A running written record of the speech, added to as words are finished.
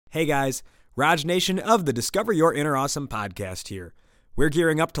Hey guys, Raj Nation of the Discover Your Inner Awesome podcast here. We're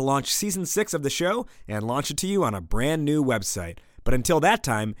gearing up to launch Season 6 of the show and launch it to you on a brand new website. But until that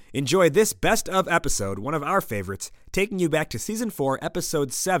time, enjoy this best of episode, one of our favorites, taking you back to Season 4,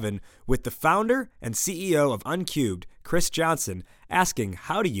 Episode 7, with the founder and CEO of Uncubed, Chris Johnson, asking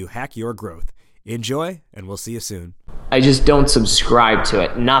how do you hack your growth. Enjoy, and we'll see you soon. I just don't subscribe to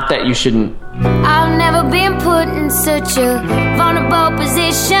it. Not that you shouldn't. I've never been put in such a vulnerable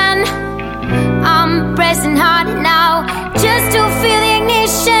position. I'm pressing harder now just to feel the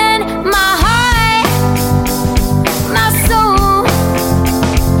ignition. My heart, my soul,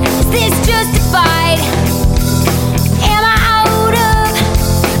 is this justified? Am I out of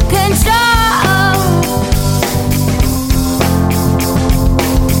control?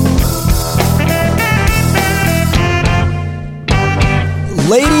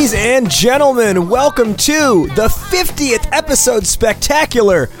 Ladies and gentlemen, welcome to the 50th episode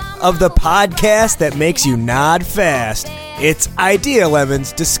spectacular of the podcast that makes you nod fast. It's Idea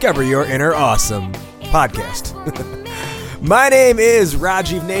Lemon's Discover Your Inner Awesome podcast. My name is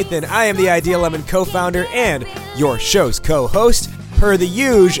Rajiv Nathan. I am the Idea Lemon co-founder and your show's co-host. Per the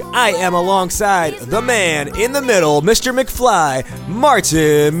usual, I am alongside the man in the middle, Mr. McFly,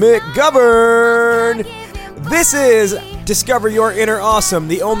 Martin McGovern. This is Discover Your Inner Awesome,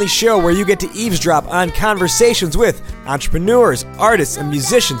 the only show where you get to eavesdrop on conversations with entrepreneurs, artists, and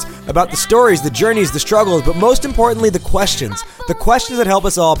musicians about the stories, the journeys, the struggles, but most importantly, the questions. The questions that help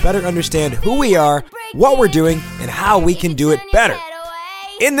us all better understand who we are, what we're doing, and how we can do it better.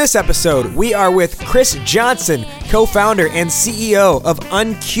 In this episode, we are with Chris Johnson, co-founder and CEO of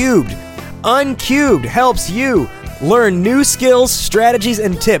Uncubed. Uncubed helps you learn new skills, strategies,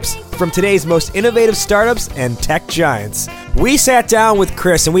 and tips from today's most innovative startups and tech giants. We sat down with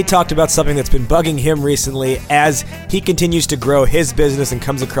Chris and we talked about something that's been bugging him recently as he continues to grow his business and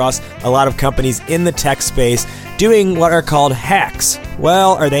comes across a lot of companies in the tech space doing what are called hacks.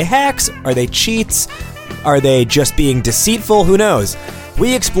 Well, are they hacks? Are they cheats? Are they just being deceitful? Who knows?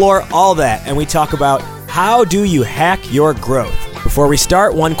 We explore all that and we talk about how do you hack your growth. Before we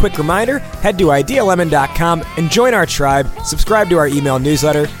start, one quick reminder, head to idealemon.com and join our tribe, subscribe to our email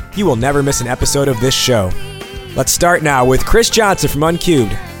newsletter. You will never miss an episode of this show. Let's start now with Chris Johnson from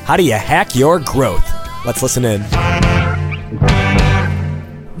Uncubed. How do you hack your growth? Let's listen in.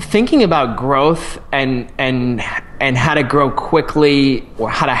 Thinking about growth and how to grow quickly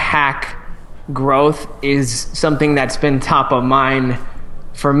or how to hack growth is something that's been top of mind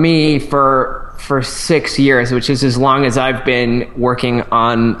for me for 6 years, which is as long as I've been working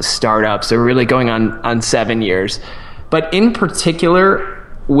on startups. So really going on 7 years. But in particular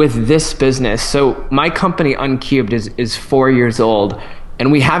with this business, so my company Uncubed is 4 years old,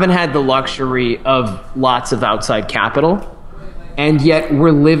 and we haven't had the luxury of lots of outside capital. And yet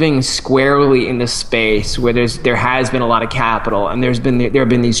we're living squarely in the space where there has been a lot of capital, and there have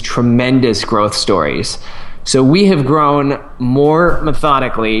been these tremendous growth stories. So we have grown more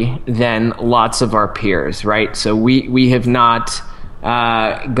methodically than lots of our peers, right? So we have not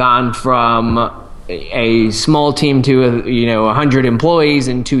gone from a small team to 100 employees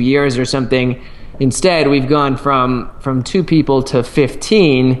in 2 years or something. Instead, we've gone from 2 people to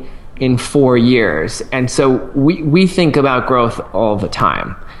 15 in 4 years. And so we think about growth all the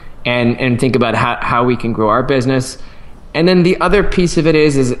time and think about how we can grow our business. And then the other piece of it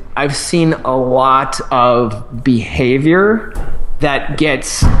is I've seen a lot of behavior that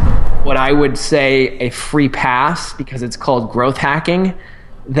gets what I would say a free pass because it's called growth hacking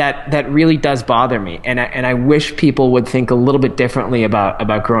that really does bother me. And I wish people would think a little bit differently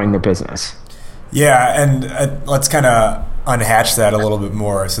about growing their business. Yeah, and let's kind of unhatch that a little bit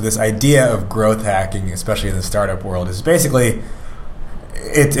more. So this idea of growth hacking, especially in the startup world, is basically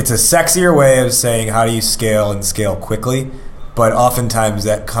it's a sexier way of saying how do you scale and scale quickly, but oftentimes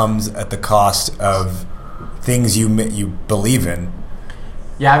that comes at the cost of things you believe in.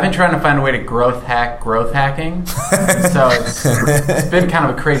 Yeah, I've been trying to find a way to growth hacking, so it's been kind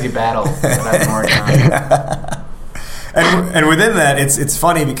of a crazy battle that I've been working on. And within that, it's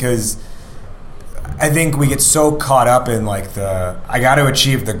funny because I think we get so caught up in like I got to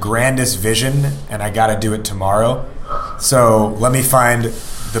achieve the grandest vision and I got to do it tomorrow. So let me find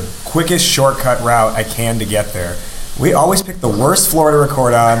the quickest shortcut route I can to get there. We always pick the worst floor to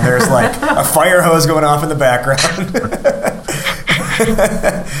record on. There's like a fire hose going off in the background.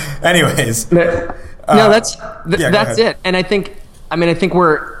 Anyways. No, that's it. And I think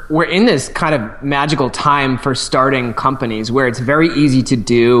we're in this kind of magical time for starting companies where it's very easy to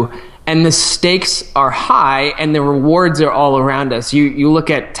do and the stakes are high and the rewards are all around us. You look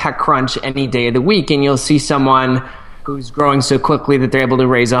at TechCrunch any day of the week and you'll see someone who's growing so quickly that they're able to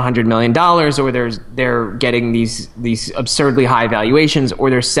raise $100 million, or they're getting these absurdly high valuations, or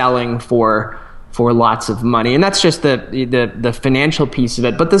they're selling for lots of money. And that's just the financial piece of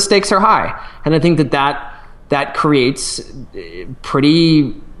it. But the stakes are high. And I think that creates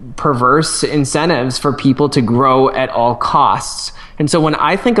pretty perverse incentives for people to grow at all costs. And so when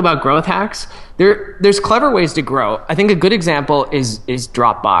I think about growth hacks, there's clever ways to grow. I think a good example is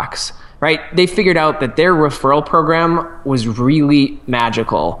Dropbox, right? They figured out that their referral program was really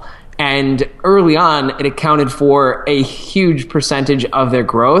magical. And early on, it accounted for a huge percentage of their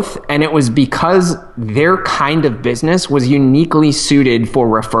growth. And it was because their kind of business was uniquely suited for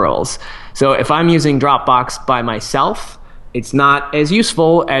referrals. So if I'm using Dropbox by myself, it's not as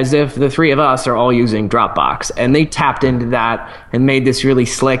useful as if the three of us are all using Dropbox. And they tapped into that and made this really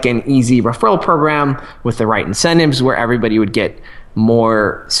slick and easy referral program with the right incentives where everybody would get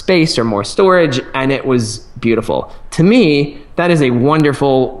more space or more storage, and it was beautiful. To me, that is a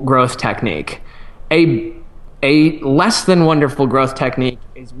wonderful growth technique. A less than wonderful growth technique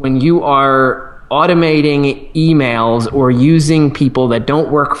is when you are automating emails or using people that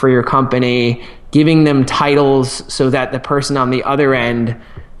don't work for your company, giving them titles so that the person on the other end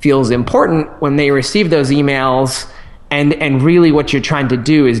feels important when they receive those emails, and really what you're trying to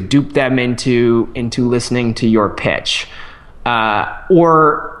do is dupe them into listening to your pitch.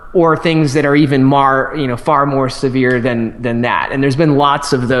 Or things that are even far more severe than that. And there's been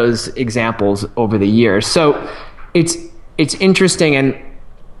lots of those examples over the years. So it's interesting, and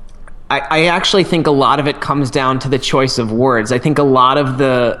I actually think a lot of it comes down to the choice of words. I think a lot of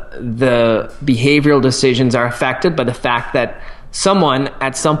the behavioral decisions are affected by the fact that someone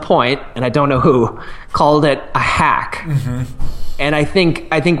at some point, and I don't know who, called it a hack. Mm-hmm. And I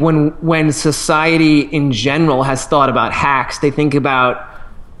think when society in general has thought about hacks, they think about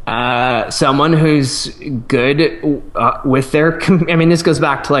someone who's good with their. This goes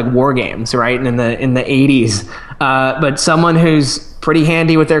back to like war games, right? And in the 80s, but someone who's pretty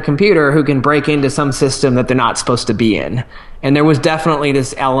handy with their computer who can break into some system that they're not supposed to be in. And there was definitely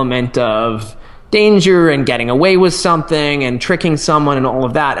this element of danger and getting away with something and tricking someone and all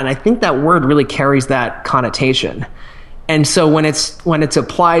of that. And I think that word really carries that connotation. And so when it's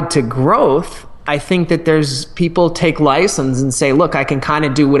applied to growth, I think that there's people take license and say, look, I can kind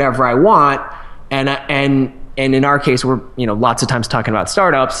of do whatever I want. And in our case, we're lots of times talking about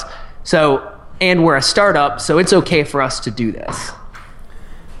startups. And we're a startup, so it's okay for us to do this.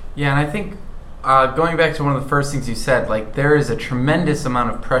 Yeah, and I think going back to one of the first things you said, like there is a tremendous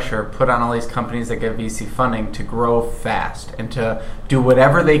amount of pressure put on all these companies that get VC funding to grow fast and to do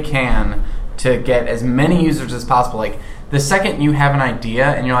whatever they can to get as many users as possible. Like the second you have an idea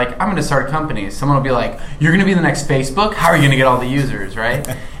and you're like, I'm going to start a company, someone will be like, you're going to be the next Facebook? How are you going to get all the users, right?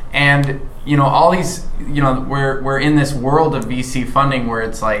 And all these, we're in this world of VC funding where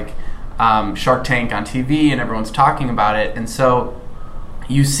it's like Shark Tank on TV and everyone's talking about it. And so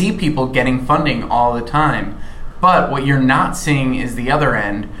you see people getting funding all the time. But what you're not seeing is the other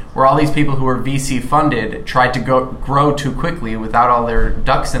end, where all these people who are VC funded tried to grow too quickly without all their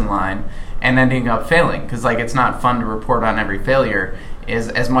ducks in line and ending up failing. Because it's not fun to report on every failure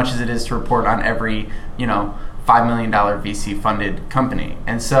as much as it is to report on every $5 million VC funded company.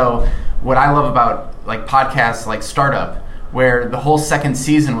 And so what I love about podcasts like Startup, where the whole second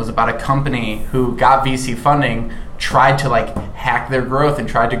season was about a company who got VC funding, tried to hack their growth and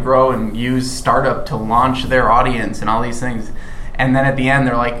tried to grow and use Startup to launch their audience and all these things. And then at the end,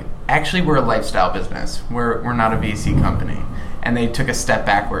 they're like, actually, we're a lifestyle business. We're not a VC company. And they took a step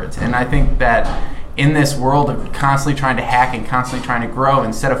backwards. And I think that in this world of constantly trying to hack and constantly trying to grow,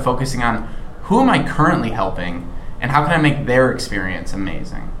 instead of focusing on who am I currently helping and how can I make their experience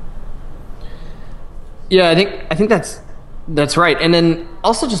amazing? Yeah, I think that's right. And then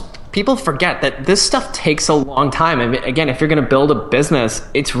also just people forget that this stuff takes a long time. Again, if you're going to build a business,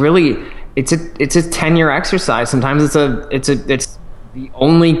 it's a 10-year exercise. Sometimes it's the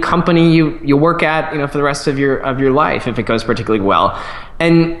only company you work at, for the rest of your life if it goes particularly well.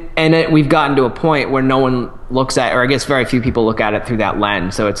 And we've gotten to a point where no one looks at, or I guess very few people look at it through that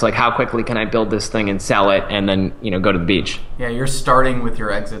lens. So it's like, how quickly can I build this thing and sell it and then go to the beach? Yeah, you're starting with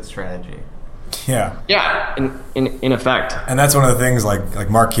your exit strategy. Yeah, in effect. And that's one of the things like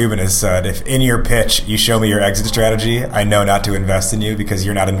Mark Cuban has said, if in your pitch you show me your exit strategy, I know not to invest in you because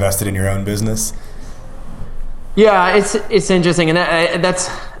you're not invested in your own business. Yeah, it's interesting, and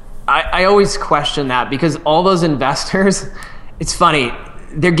I always question that, because all those investors, it's funny,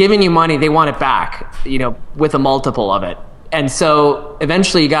 they're giving you money, they want it back, with a multiple of it. And so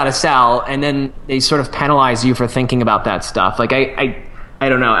eventually you got to sell, and then they sort of penalize you for thinking about that stuff. I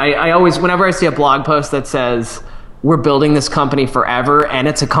don't know. I always, whenever I see a blog post that says, we're building this company forever and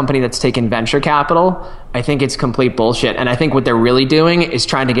it's a company that's taken venture capital, I think it's complete bullshit. And I think what they're really doing is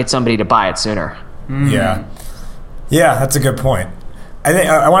trying to get somebody to buy it sooner. Yeah, that's a good point. I think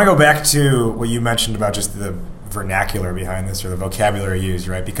I want to go back to what you mentioned about just the vernacular behind this, or the vocabulary used,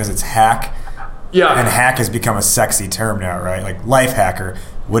 right? Because it's hack. Yeah. And hack has become a sexy term now, right? Like life hacker.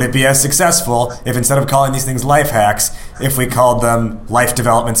 Would it be as successful if instead of calling these things life hacks, if we called them life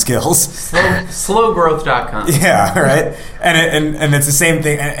development skills? Slowgrowth.com. Yeah, right? And it's the same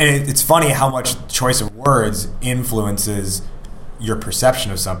thing. And it's funny how much choice of words influences your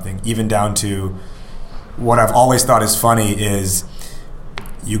perception of something, even down to what I've always thought is funny is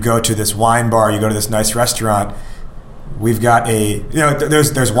you go to this wine bar, you go to this nice restaurant, we've got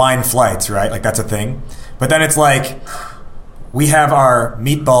there's wine flights, right? Like that's a thing. But then it's like, we have our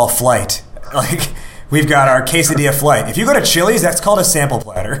meatball flight. Like, we've got our quesadilla flight. If you go to Chili's, that's called a sample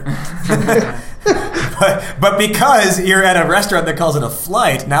platter. but because you're at a restaurant that calls it a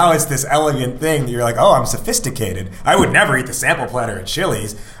flight, now it's this elegant thing that you're like, oh, I'm sophisticated. I would never eat the sample platter at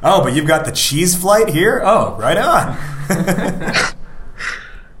Chili's. Oh, but you've got the cheese flight here? Oh, right on.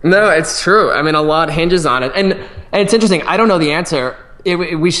 No, it's true. I mean, a lot hinges on it. And it's interesting. I don't know the answer.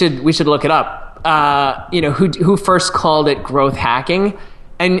 We should look it up. Who first called it growth hacking,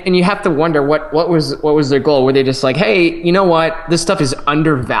 and you have to wonder what was their goal? Were they just like, hey, you know what, this stuff is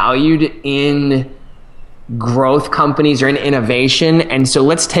undervalued in growth companies or in innovation, and so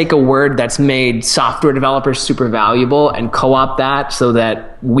let's take a word that's made software developers super valuable and co-opt that so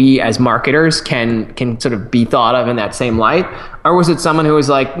that we as marketers can sort of be thought of in that same light? Or was it someone who was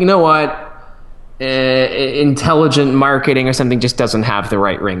like, you know what, intelligent marketing or something just doesn't have the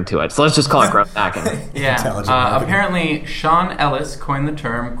right ring to it, so let's just call it growth hacking? Apparently Sean Ellis coined the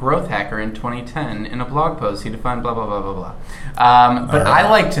term growth hacker in 2010 in a blog post. He defined blah blah blah blah blah. But I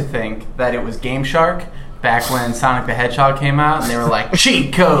like to think that it was Game Shark back when Sonic the Hedgehog came out, and they were like,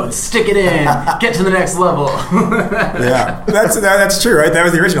 cheat codes, stick it in, get to the next level. Yeah, that's true, right? That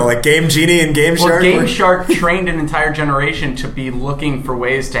was the original, like Game Genie and Game Shark. Well, Game Shark trained an entire generation to be looking for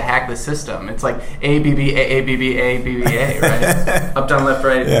ways to hack the system. It's like A, B, B, A, A, B, B, A, B, B, A, right? Up, down, left,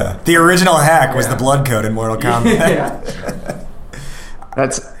 right. Yeah. The original hack was the blood code in Mortal Kombat. Yeah.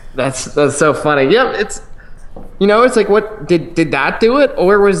 That's so funny. Yeah, it's... it's like, what did that do it,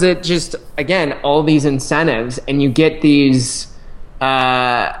 or was it just, again, all these incentives, and you get these?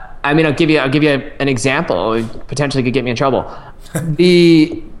 I'll give you an example. It potentially could get me in trouble.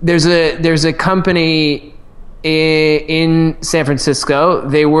 There's a company in San Francisco.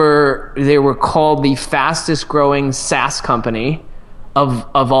 They were called the fastest growing SaaS company of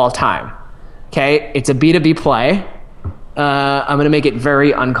all time. Okay, it's a B2B play. I'm going to make it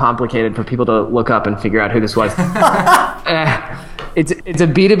very uncomplicated for people to look up and figure out who this was. It's a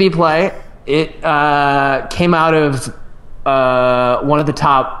B2B play. It came out of one of the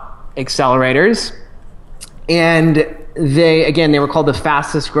top accelerators, and they were called the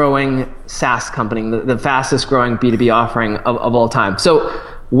fastest growing SaaS company, the fastest growing B2B offering of all time. So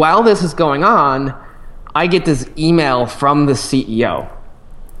while this is going on, I get this email from the CEO.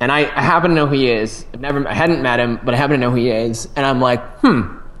 And I happen to know who he is. I hadn't met him, but I happen to know who he is. And I'm like,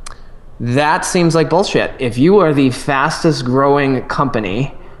 that seems like bullshit. If you are the fastest growing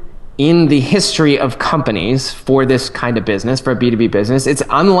company in the history of companies for this kind of business, for a B2B business, it's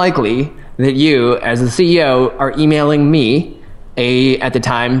unlikely that you, as the CEO, are emailing me, at the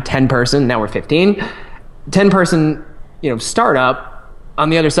time, 10-person, now we're 15, 10-person, startup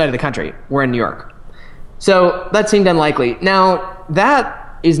on the other side of the country. We're in New York. So that seemed unlikely. Now, that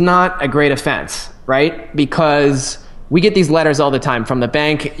is not a great offense, right? Because we get these letters all the time from the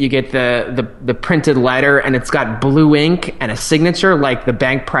bank. You get the printed letter, and it's got blue ink and a signature, like the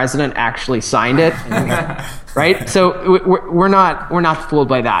bank president actually signed it, right? So we're not fooled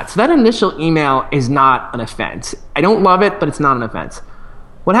by that. So that initial email is not an offense. I don't love it, but it's not an offense.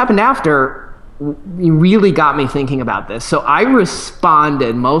 What happened after really got me thinking about this. So I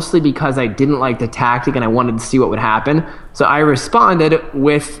responded mostly because I didn't like the tactic and I wanted to see what would happen. So I responded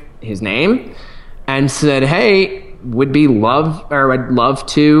with his name and said, hey, I'd love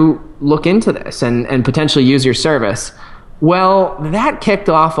to look into this and potentially use your service. Well, that kicked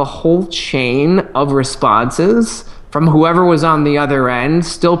off a whole chain of responses from whoever was on the other end,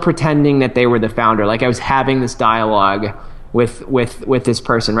 still pretending that they were the founder. Like I was having this dialogue with this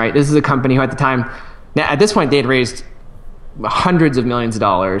person, right? This is a company who at the time, now at this point they had raised hundreds of millions of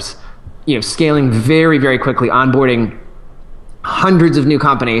dollars, scaling very, very quickly, onboarding hundreds of new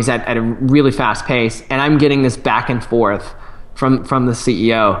companies at a really fast pace. And I'm getting this back and forth from the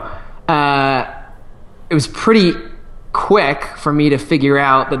CEO. It was pretty quick for me to figure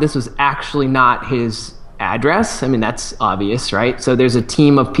out that this was actually not his address. I mean, that's obvious, right? So there's a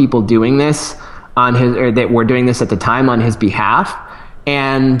team of people doing this that were doing this at the time on his behalf.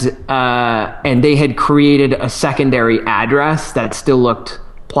 And they had created a secondary address that still looked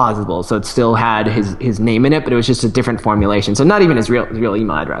plausible. So it still had his name in it, but it was just a different formulation. So not even his real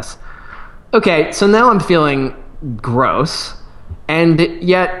email address. Okay, so now I'm feeling gross. And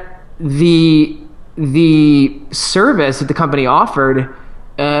yet the service that the company offered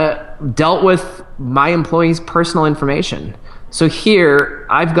dealt with my employees' personal information. So here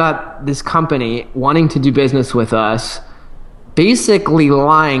I've got this company wanting to do business with us, basically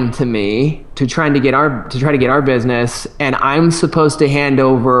lying to me to try to get our business, and I'm supposed to hand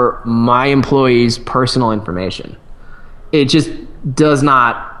over my employees' personal information. It just does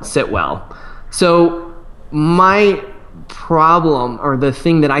not sit well. So my problem, or the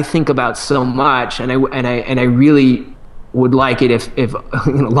thing that I think about so much, and I really would like it if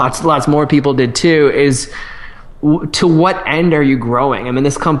lots more people did too, is to what end are you growing? I mean,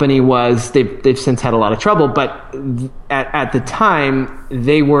 this company they've since had a lot of trouble, but at the time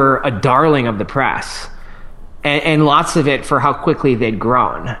they were a darling of the press, and lots of it for how quickly they'd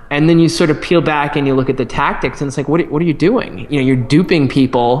grown. And then you sort of peel back and you look at the tactics, and it's like, what are you doing? You're duping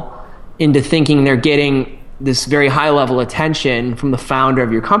people into thinking they're getting this very high level attention from the founder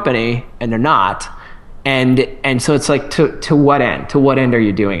of your company, and they're not. And so it's like, to what end? To what end are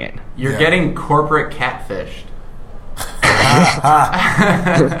you doing it? You're getting corporate catfished.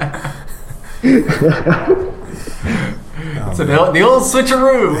 So the old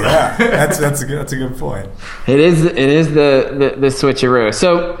switcheroo. Yeah, that's a good point. It is the switcheroo.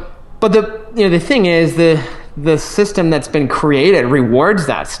 So, but the thing is, the system that's been created rewards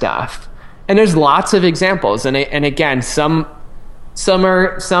that stuff, and there's lots of examples. And again, some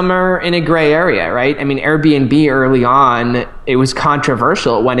are in a gray area, right? I mean, Airbnb early on, it was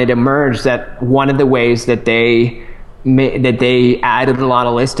controversial when it emerged that one of the ways that they added a lot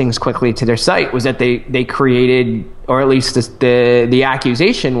of listings quickly to their site was that they created, or at least the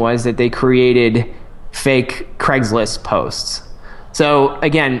accusation was that they created fake Craigslist posts. So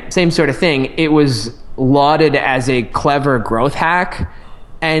again, same sort of thing. It was lauded as a clever growth hack.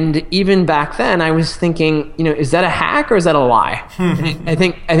 And even back then, I was thinking, is that a hack or is that a lie? I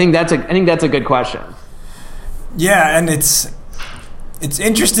think that's a good question. Yeah, and it's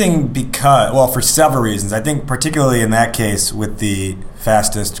interesting because, well, for several reasons. I think particularly in that case with the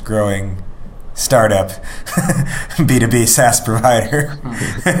fastest growing startup B2B SaaS provider,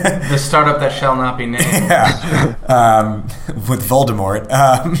 the startup that shall not be named. Yeah, with Voldemort.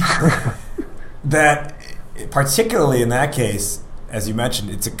 That particularly in that case, as you mentioned,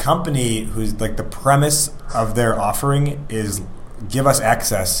 it's a company who's like, the premise of their offering is give us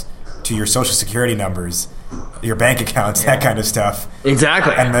access to your social security numbers, your bank accounts, that kind of stuff.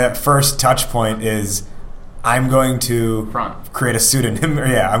 Exactly. And the first touch point is, I'm going to create a pseudonym.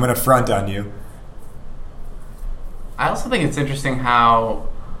 I'm going to front on you. I also think it's interesting how,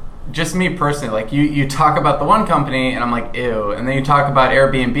 just me personally, like you talk about the one company and I'm like, ew, and then you talk about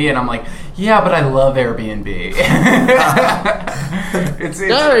Airbnb and I'm like, yeah, but I love Airbnb.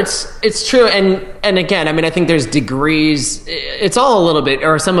 It's true, and again, I mean, I think there's degrees. It's all a little bit,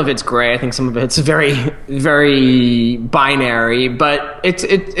 or some of it's gray. I think some of it's very, very binary. But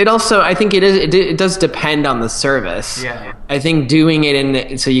it also, I think it does depend on the service. Yeah. I think doing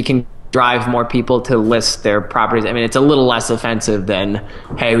it so you can drive more people to list their properties. I mean, it's a little less offensive than,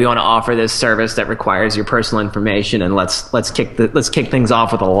 hey, we want to offer this service that requires your personal information, and let's kick things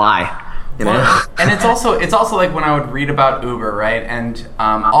off with a lie. And it's also like when I would read about Uber, right? And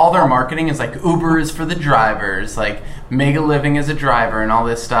all their marketing is like, Uber is for the drivers, like Mega Living is a driver and all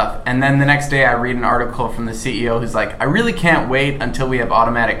this stuff. And then the next day I read an article from the CEO who's like, I really can't wait until we have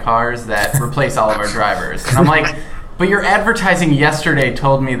automatic cars that replace all of our drivers. And I'm like, but your advertising yesterday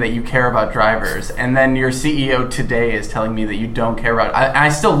told me that you care about drivers, and then your CEO today is telling me that you don't care about. I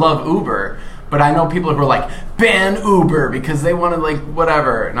still love Uber, but I know people who are like, ban Uber because they want to, like,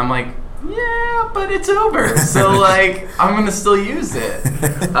 whatever, and I'm like, yeah, but it's Uber, so like I'm gonna still use it.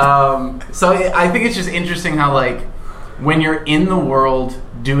 So I think it's just interesting how, like, when you're in the world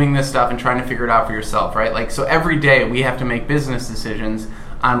doing this stuff and trying to figure it out for yourself, right? Like, so every day we have to make business decisions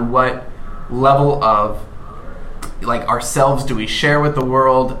on what level of, like, ourselves do we share with the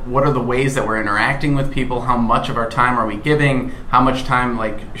world? What are the ways that we're interacting with people? How much of our time are we giving? How much time,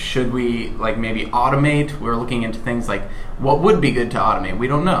 like, should we, like, maybe automate? We're looking into things like, what would be good to automate? We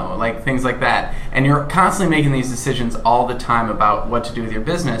don't know, like, things like that. And you're constantly making these decisions all the time about what to do with your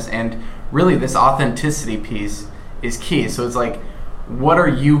business. And really, this authenticity piece is key. So it's like, what are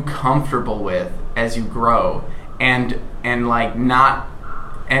you comfortable with as you grow? And like, not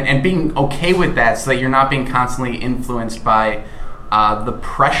and being okay with that, so that you're not being constantly influenced by the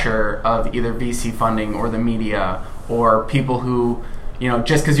pressure of either VC funding or the media or people who,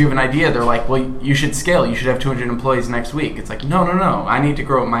 just because you have an idea, they're like, well, you should scale. You should have 200 employees next week. It's like, no. I need to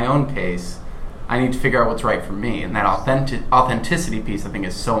grow at my own pace. I need to figure out what's right for me. And that authenticity piece, I think,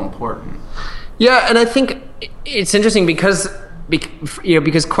 is so important. Yeah, and I think it's interesting because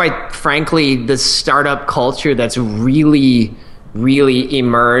quite frankly, the startup culture that's really, really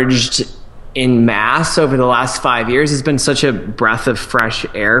emerged in mass over the last 5 years has been such a breath of fresh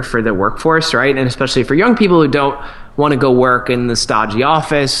air for the workforce, right? And especially for young people who don't want to go work in the stodgy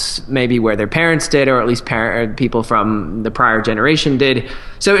office, maybe where their parents did, or at least people from the prior generation did.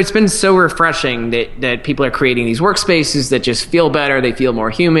 So it's been so refreshing that people are creating these workspaces that just feel better. They feel more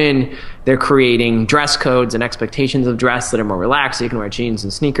human. They're creating dress codes and expectations of dress that are more relaxed. So you can wear jeans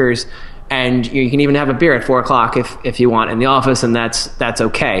and sneakers. And you can even have a beer at 4 o'clock if you want in the office, and that's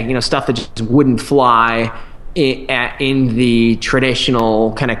okay. Stuff that just wouldn't fly in the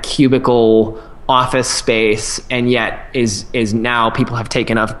traditional kind of cubicle office space, and yet is now people have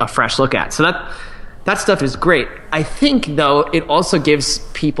taken a fresh look at. So that stuff is great. I think, though, it also gives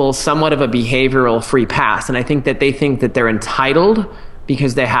people somewhat of a behavioral free pass, and I think that they think that they're entitled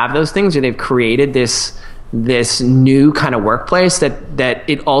because they have those things, or they've created this new kind of workplace that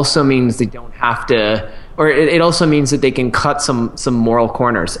it also means they don't have to, or it also means that they can cut some moral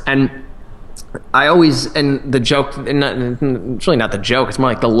corners. And I always, and the joke, and it's really not the joke, it's more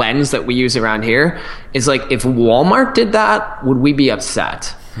like the lens that we use around here is like, if Walmart did that, would we be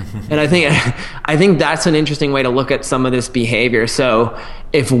upset? And I think that's an interesting way to look at some of this behavior. So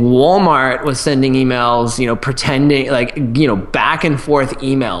if Walmart was sending emails, pretending back and forth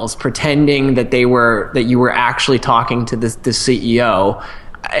emails, pretending that you were actually talking to the CEO,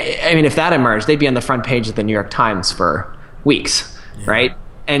 I mean, if that emerged, they'd be on the front page of the New York Times for weeks, right?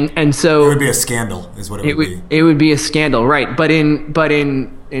 And so it would be a scandal, is what it would be. It would be a scandal, right? But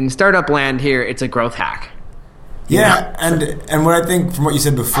in startup land here, it's a growth hack. Yeah, and what I think from what you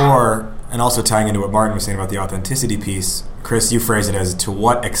said before, and also tying into what Martin was saying about the authenticity piece, Chris, you phrase it as, to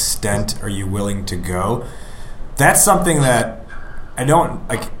what extent are you willing to go? That's something that I don't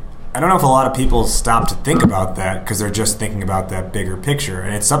know if a lot of people stop to think about that because they're just thinking about that bigger picture.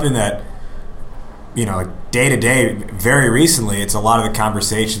 And it's something that, day to day, very recently, it's a lot of the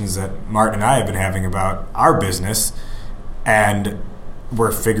conversations that Martin and I have been having about our business, and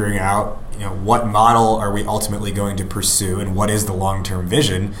we're figuring out, what model are we ultimately going to pursue and what is the long-term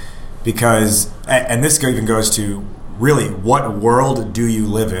vision? Because, and this even goes to really, what world do you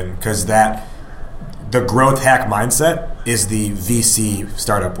live in? Because the growth hack mindset is the VC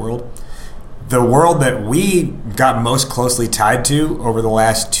startup world. The world that we got most closely tied to over the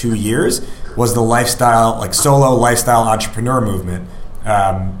last 2 years was the lifestyle, like solo lifestyle entrepreneur movement.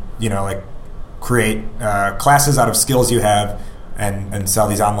 Create classes out of skills you have and sell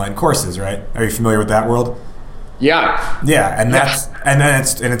these online courses, right? Are you familiar with that world? Yeah. Yeah, and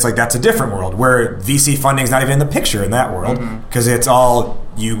it's like that's a different world where VC funding is not even in the picture in that world, because it's all,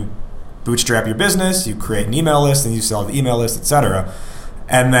 you bootstrap your business, you create an email list, and you sell the email list, etc.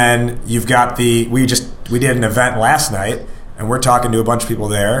 And then you've got we did an event last night, and we're talking to a bunch of people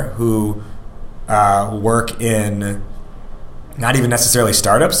there who work in not even necessarily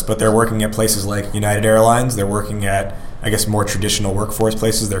startups, but they're working at places like United Airlines. They're working at, I guess, more traditional workforce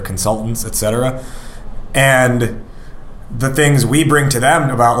places. They're consultants, etc. And the things we bring to them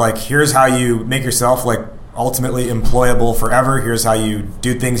about, like, here's how you make yourself, like, ultimately employable forever. Here's how you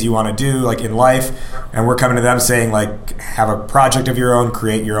do things you want to do, like, in life. And we're coming to them saying, like, have a project of your own,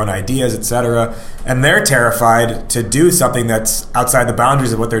 create your own ideas, etc. And they're terrified to do something that's outside the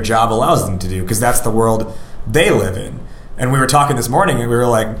boundaries of what their job allows them to do, because that's the world they live in. And we were talking this morning, and we were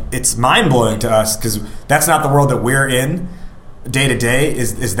like, it's mind-blowing to us, because that's not the world that we're in day to day,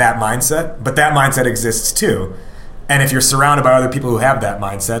 is that mindset. But that mindset exists too. And if you're surrounded by other people who have that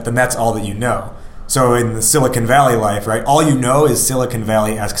mindset, then that's all that you know. So in the Silicon Valley life, right, all you know is Silicon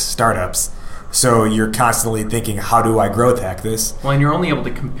Valley-esque startups. So you're constantly thinking, how do I growth hack this? Well, and you're only able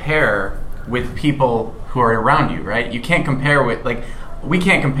to compare with people who are around you, right? You can't compare with, like, we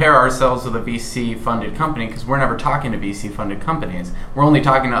can't compare ourselves with a VC-funded company because we're never talking to VC-funded companies. We're only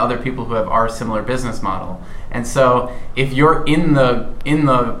talking to other people who have our similar business model. And so if you're in the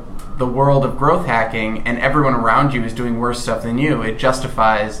world of growth hacking and everyone around you is doing worse stuff than you, it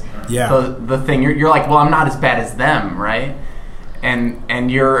justifies the thing. You're like, well, I'm not as bad as them, right?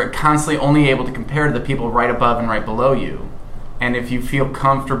 And you're constantly only able to compare to the people right above and right below you. And if you feel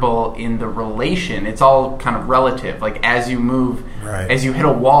comfortable in the relation, it's all kind of relative. Like, as you move, as you hit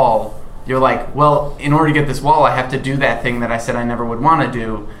a wall you're like, well, in order to get this wall, I have to do that thing that I said I never would want to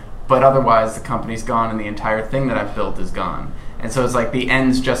do, but otherwise the company's gone and the entire thing that I've built is gone. And so it's like the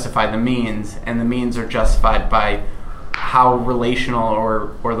ends justify the means, and the means are justified by how relational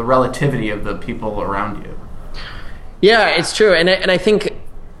or the relativity of the people around you. Yeah, it's true. And I think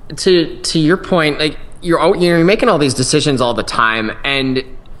to your point, like you're making all these decisions all the time,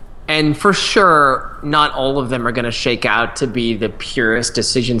 and for sure, not all of them are going to shake out to be the purest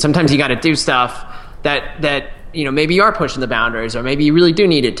decision. Sometimes you got to do stuff that maybe you are pushing the boundaries, or maybe you really do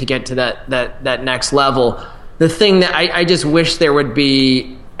need it to get to that next level. The thing that I just wish there would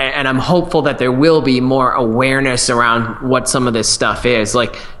be, and I'm hopeful that there will be, more awareness around what some of this stuff is.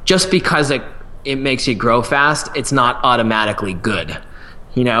 Like, just because it makes you grow fast, it's not automatically good.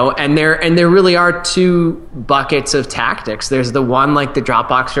 And there really are two buckets of tactics. There's the one, like the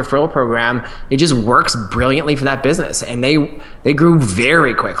Dropbox referral program. It just works brilliantly for that business, and they grew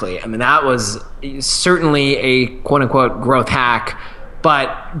very quickly. I mean, that was certainly a quote unquote growth hack,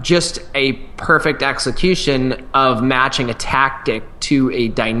 but just a perfect execution of matching a tactic to a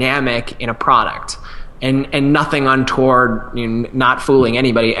dynamic in a product, and nothing untoward, not fooling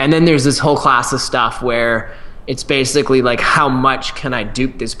anybody. And then there's this whole class of stuff where it's basically like, how much can I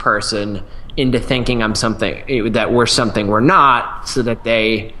dupe this person into thinking I'm something, that we're something we're not, so that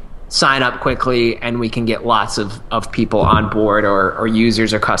they sign up quickly and we can get lots of people on board, or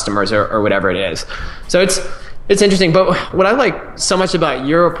users or customers or whatever it is. So it's interesting. But what I like so much about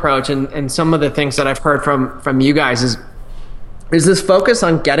your approach and some of the things that I've heard from you guys is this focus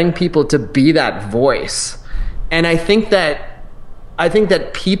on getting people to be that voice. And I think that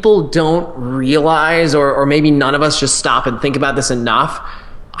people don't realize, or maybe none of us just stop and think about this enough,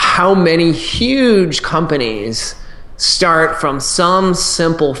 how many huge companies start from some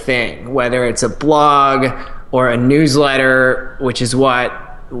simple thing, whether it's a blog or a newsletter, which is what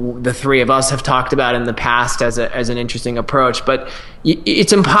the three of us have talked about in the past as an interesting approach. But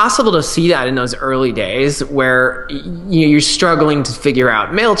it's impossible to see that in those early days where you're struggling to figure out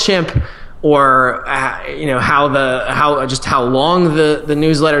MailChimp, or how long the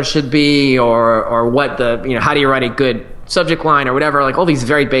newsletter should be, or what how do you write a good subject line, or whatever, like all these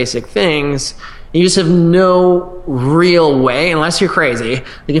very basic things. You just have no real way, unless you're crazy,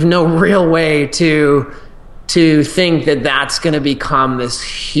 you have no real way to think that that's going to become this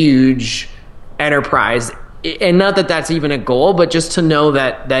huge enterprise. And not that that's even a goal, but just to know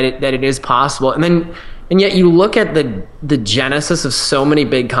that it is possible. And yet you look at the genesis of so many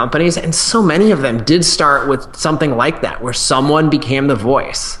big companies, and so many of them did start with something like that, where someone became the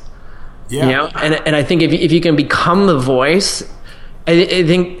voice. Yeah. And I think if you can become the voice, I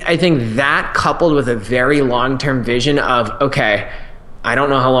think that, coupled with a very long-term vision of, okay, I don't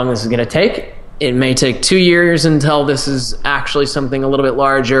know how long this is going to take. It may take 2 years until this is actually something a little bit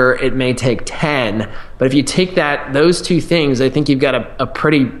larger. It may take 10. But if you take those two things, I think you've got a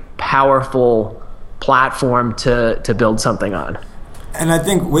pretty powerful platform to build something on. And I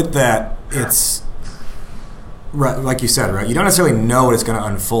think with that, it's right, like you said, right? You don't necessarily know what it's going to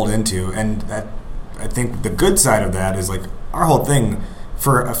unfold into, and that, I think the good side of that is, like, our whole thing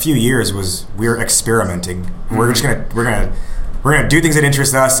for a few years was we're experimenting. Mm-hmm. We're gonna do things that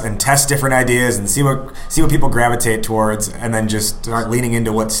interest us and test different ideas and see what people gravitate towards, and then just start leaning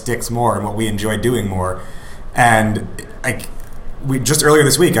into what sticks more and what we enjoy doing more. And we just earlier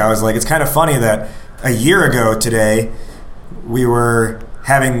this week, I was like, it's kind of funny that a year ago today we were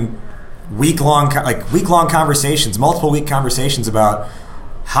having week-long conversations, multiple week conversations about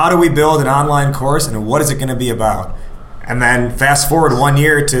how do we build an online course and what is it going to be about. And then fast forward 1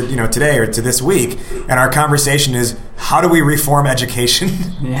 year to today, or to this week, and our conversation is, how do we reform education?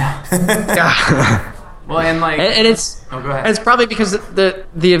 Yeah. Well, and it's go ahead. It's probably because the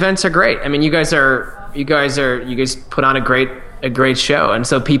events are great. I mean, you guys put on a great show, and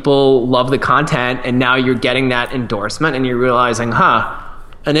so people love the content, and now you're getting that endorsement, and you're realizing,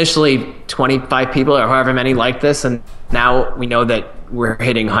 initially 25 people or however many like this, and now we know that we're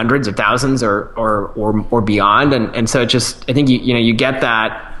hitting hundreds of thousands or beyond, and so it just, I think you get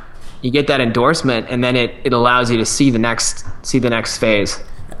that endorsement, and then it allows you to see the next phase.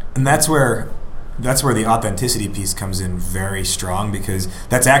 And that's where the authenticity piece comes in very strong, because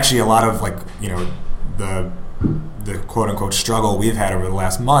that's actually a lot of the quote unquote struggle we've had over the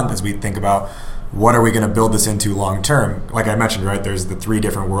last month as we think about what are we going to build this into long term. Like I mentioned, right, there's the 3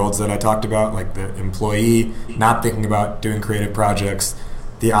 different worlds that I talked about, like the employee not thinking about doing creative projects,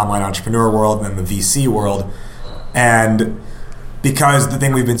 the online entrepreneur world, and then the VC world. And because the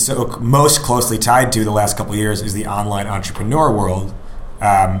thing we've been so most closely tied to the last couple of years is the online entrepreneur world,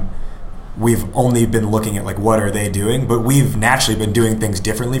 we've only been looking at like what are they doing, but we've naturally been doing things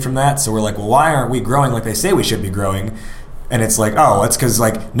differently from that. So we're like, well, why aren't we growing like they say we should be growing? And it's like, oh, it's because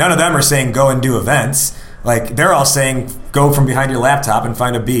like none of them are saying go and do events. Like they're all saying go from behind your laptop and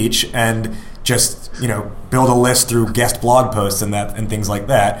find a beach and just, you know, build a list through guest blog posts and things like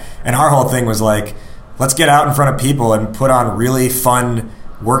that. And our whole thing was like, let's get out in front of people and put on really fun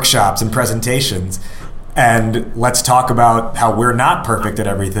workshops and presentations. And let's talk about how we're not perfect at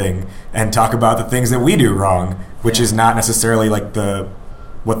everything and talk about the things that we do wrong, which is not necessarily like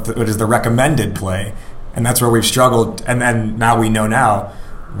what is the recommended play. And that's where we've struggled. And then now we know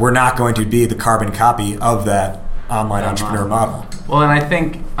we're not going to be the carbon copy of that online entrepreneur model. Well, and I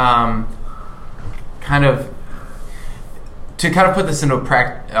think kind of put this into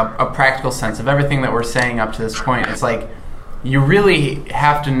a practical sense of everything that we're saying up to this point, it's like you really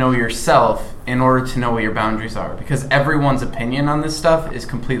have to know yourself in order to know what your boundaries are, because everyone's opinion on this stuff is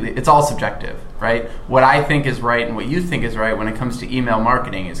it's all subjective, right? What I think is right and what you think is right when it comes to email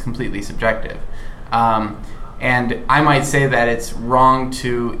marketing is completely subjective. And I might say that it's wrong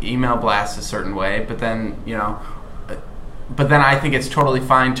to email blast a certain way, but then I think it's totally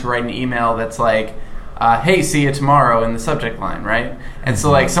fine to write an email that's like, hey, see you tomorrow in the subject line, right? And so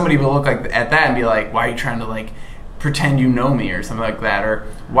like somebody will look at that and be like, why are you trying to like pretend you know me or something like that? Or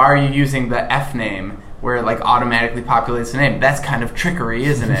why are you using the F name where it like automatically populates the name? That's kind of trickery,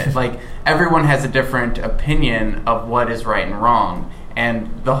 isn't it? Like everyone has a different opinion of what is right and wrong.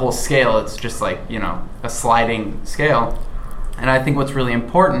 And the whole scale, it's just like, you know, a sliding scale. And I think what's really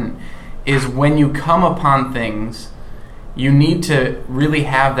important is when you come upon things, you need to really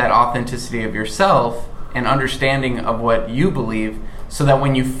have that authenticity of yourself and understanding of what you believe, so that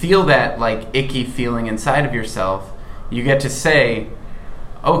when you feel that like icky feeling inside of yourself, you get to say,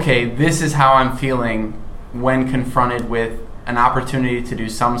 okay, this is how I'm feeling when confronted with an opportunity to do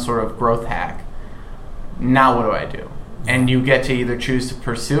some sort of growth hack. Now what do I do? And you get to either choose to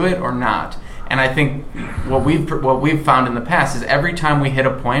pursue it or not. And I think what we've found in the past is every time we hit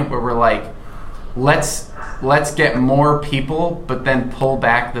a point where we're like, let's get more people, but then pull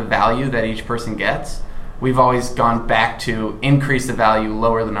back the value that each person gets, we've always gone back to increase the value,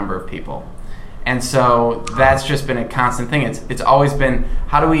 lower the number of people. And so that's just been a constant thing. It's always been,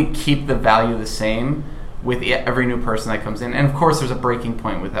 how do we keep the value the same with every new person that comes in? And of course there's a breaking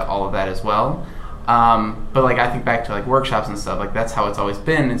point with all of that as well. But like I think back to like workshops and stuff, like that's how it's always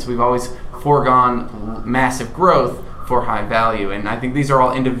been. And so we've always foregone massive growth for high value. And I think these are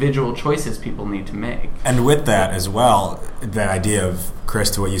all individual choices people need to make. And with that as well, that idea of, Chris,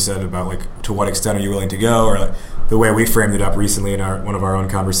 to what you said about like to what extent are you willing to go, or like, the way we framed it up recently in one of our own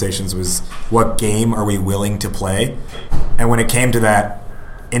conversations was, what game are we willing to play? And when it came to that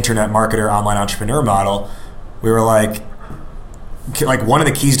internet marketer, online entrepreneur model, we were like one of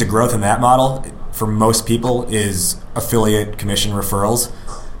the keys to growth in that model for most people is affiliate commission referrals.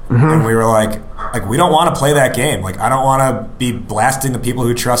 Mm-hmm. And we were like we don't want to play that game. Like I don't want to be blasting the people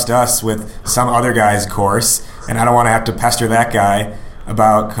who trust us with some other guy's course, and I don't want to have to pester that guy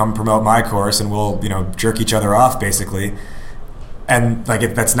about come promote my course, and we'll, you know, jerk each other off basically. And like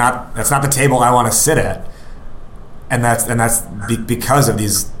that's not the table I want to sit at. And that's because of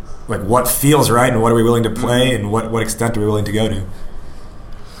these, like, what feels right and what are we willing to play and what extent are we willing to go to.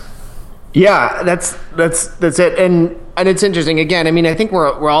 Yeah, that's it. And it's interesting. Again, I mean, I think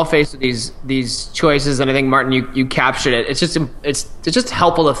we're all faced with these choices, and I think, Martin, you captured it. It's just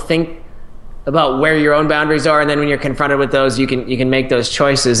helpful to think about where your own boundaries are, and then when you're confronted with those, you can make those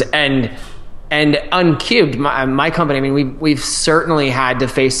choices. And Uncubed, my company, I mean, we've certainly had to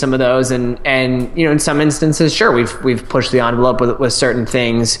face some of those, and you know, in some instances, sure, we've pushed the envelope with certain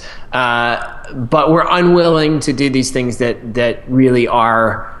things, but we're unwilling to do these things that really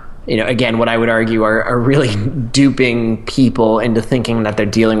are, you know, again, what I would argue are really duping people into thinking that they're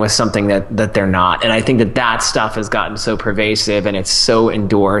dealing with something that they're not. And I think that stuff has gotten so pervasive and it's so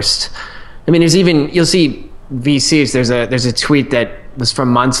endorsed. I mean, you'll see VCs, there's a tweet that was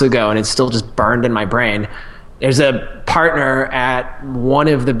from months ago and it's still just burned in my brain. There's a partner at one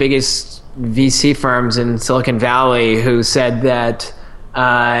of the biggest VC firms in Silicon Valley who said that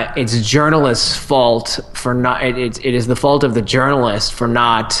it's journalists' fault for not. It is the fault of the journalist for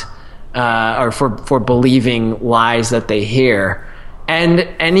not, or for believing lies that they hear,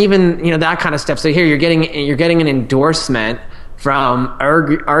 and even, you know, that kind of stuff. So here you're getting an endorsement from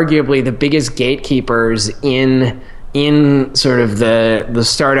arguably the biggest gatekeepers in sort of the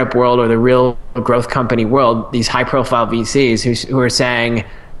startup world or the real growth company world. These high profile VCs who are saying,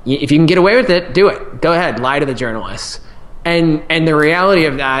 if you can get away with it, do it. Go ahead, lie to the journalists. And the reality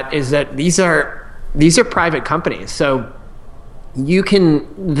of that is that these are private companies. So you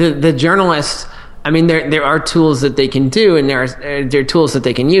can the journalists. I mean, there are tools that they can do, and there are tools that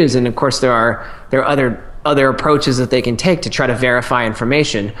they can use, and of course there are other approaches that they can take to try to verify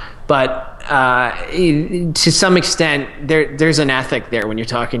information. But to some extent, there's an ethic there when you're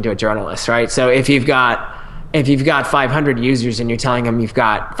talking to a journalist, right? So if you've got 500 users and you're telling them you've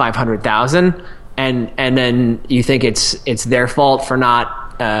got 500,000, and then you think it's their fault for not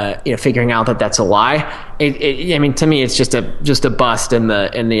figuring out that that's a lie. I mean, to me, it's just a bust in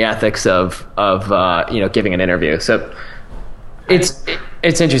the ethics of giving an interview. So it's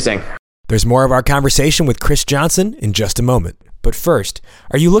interesting. There's more of our conversation with Chris Johnson in just a moment. But first,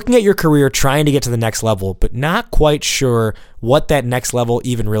 are you looking at your career trying to get to the next level, but not quite sure what that next level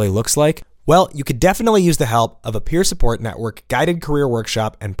even really looks like? Well, you could definitely use the help of a peer support network, guided career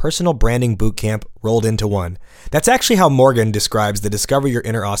workshop, and personal branding bootcamp rolled into one. That's actually how Morgan describes the Discover Your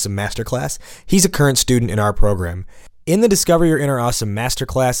Inner Awesome Masterclass. He's a current student in our program. In the Discover Your Inner Awesome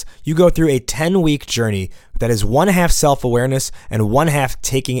Masterclass, you go through a 10-week journey that is 1/2 self-awareness and 1/2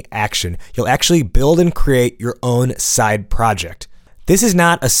 taking action. You'll actually build and create your own side project. This is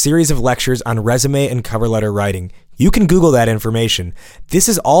not a series of lectures on resume and cover letter writing. You can Google that information. This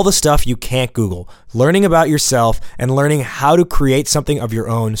is all the stuff you can't Google. Learning about yourself and learning how to create something of your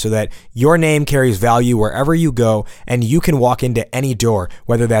own so that your name carries value wherever you go and you can walk into any door,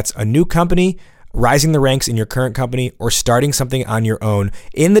 whether that's a new company, rising the ranks in your current company, or starting something on your own.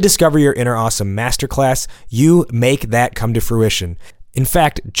 In the Discover Your Inner Awesome Masterclass, you make that come to fruition. In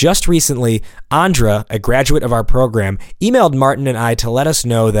fact, just recently, Andra, a graduate of our program, emailed Martin and I to let us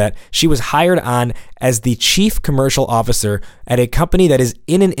know that she was hired on as the chief commercial officer at a company that is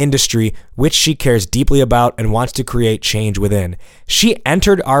in an industry which she cares deeply about and wants to create change within. She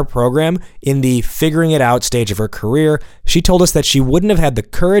entered our program in the figuring it out stage of her career. She told us that she wouldn't have had the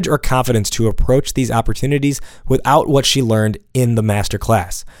courage or confidence to approach these opportunities without what she learned in the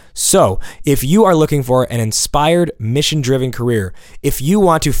masterclass. So, if you are looking for an inspired, mission-driven career, if you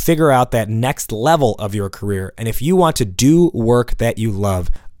want to figure out that next level of your career, and if you want to do work that you love,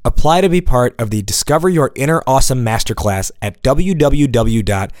 apply to be part of the Discover Your Inner Awesome Masterclass at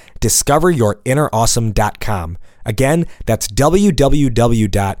www.discoveryourinnerawesome.com. Again, that's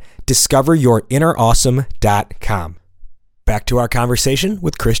www.discoveryourinnerawesome.com. Back to our conversation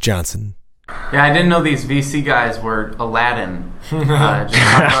with Chris Johnson. Yeah, I didn't know these VC guys were Aladdin.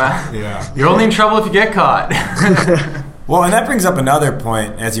 Yeah. You're only in trouble if you get caught. Well, and that brings up another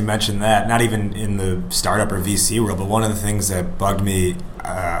point, as you mentioned that, not even in the startup or VC world, but one of the things that bugged me,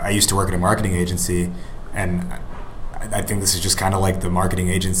 I used to work at a marketing agency, and I think this is just kind of like the marketing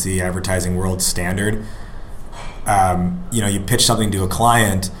agency advertising world standard. You pitch something to a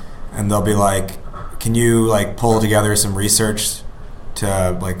client, and they'll be like, can you pull together some research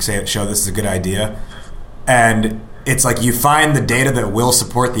to show this is a good idea? And it's like you find the data that will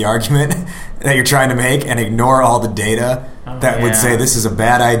support the argument that you're trying to make and ignore all the data would say this is a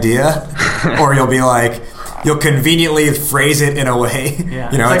bad idea. Or you'll conveniently phrase it in a way.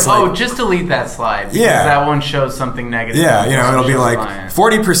 Yeah. It's just delete that slide because that one shows something negative. Yeah, it'll be like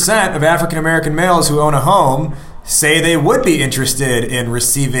 40% of African American males who own a home say they would be interested in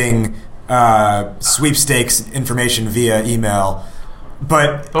receiving sweepstakes information via email.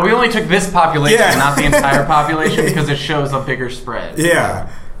 But we only took this population, not the entire population, because it shows a bigger spread. Yeah.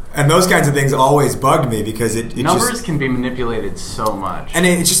 And those kinds of things always bugged me because it numbers can be manipulated so much. And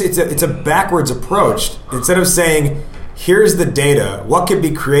it's a backwards approach. Instead of saying, here's the data, what could be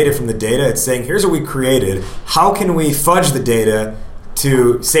created from the data, it's saying, here's what we created. How can we fudge the data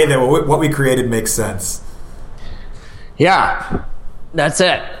to say that what we created makes sense? Yeah. That's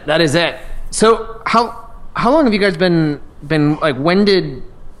it. That is it. So how long have you guys been when did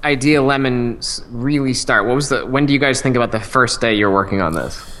Idea Lemons really start? When do you guys think about the first day you're working on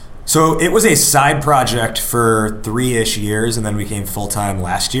this? So it was a side project for 3-ish years, and then we became full-time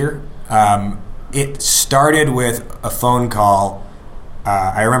last year. It started with a phone call.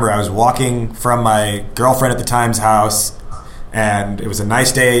 I remember I was walking from my girlfriend at the time's house, and it was a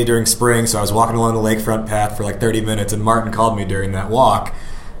nice day during spring, so I was walking along the lakefront path for 30 minutes, and Martin called me during that walk.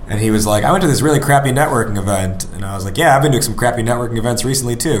 And he was like, I went to this really crappy networking event. And I was like, yeah, I've been doing some crappy networking events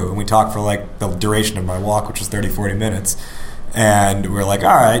recently too. And we talked for the duration of my walk, which was 30, 40 minutes. And we were like,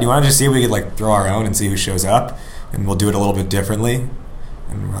 all right, do you want to just see if we could throw our own and see who shows up? And we'll do it a little bit differently.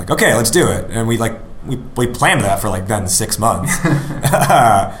 And we're like, okay, let's do it. And we planned that for then 6 months.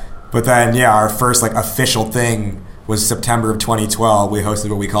 But then, our first official thing was September of 2012. We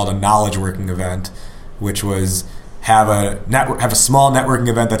hosted what we called a knowledge working event, which was have a small networking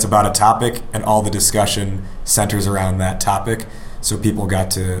event that's about a topic, and all the discussion centers around that topic. So people got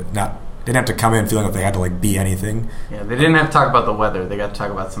to not didn't have to come in feeling like they had to like be anything. Yeah, they didn't have to talk about the weather. They got to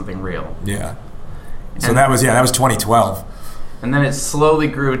talk about something real. Yeah. So that was 2012. And then it slowly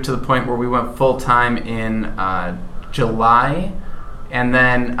grew to the point where we went full time in July. And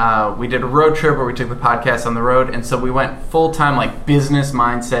then we did a road trip where we took the podcast on the road. And so we went full time, like business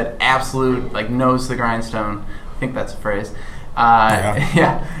mindset, absolute, like nose to the grindstone. I think that's a phrase.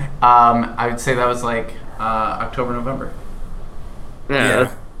 Yeah. I would say that was like October, November.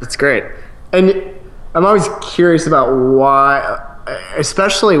 Yeah, that's great. And I'm always curious about why,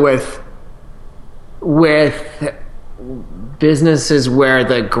 especially with businesses where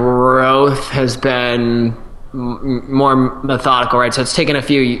the growth has been more methodical, right? So it's taken a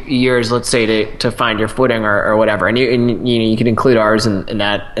few years, let's say, to find your footing or whatever, and you can include ours in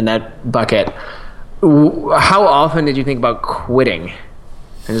that bucket. How often did you think about quitting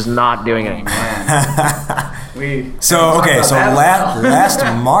and just not doing it anymore? Last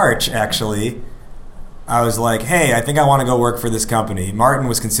March, actually, I was like, hey, I think I want to go work for this company. Martin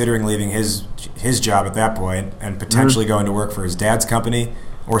was considering leaving his job at that point and potentially going to work for his dad's company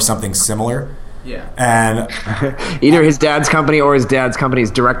or something similar. Yeah. And either his dad's company or his dad's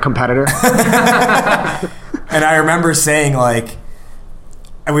company's direct competitor. And I remember saying, like,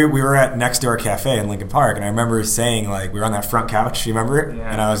 we were at Next Door Cafe in Lincoln Park, and I remember saying, like, we were on that front couch, you remember it?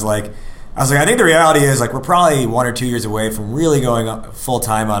 Yeah. And I was like, I think the reality is, like, we're probably 1 or 2 years away from really going full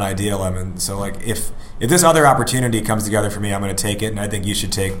time on Idea Lemon. So, like, if this other opportunity comes together for me, I'm going to take it, and I think you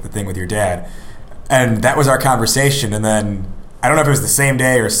should take the thing with your dad. And that was our conversation. And then I don't know if it was the same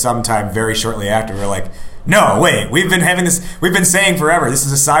day or sometime very shortly after, we were like, no, wait, we've been saying forever, this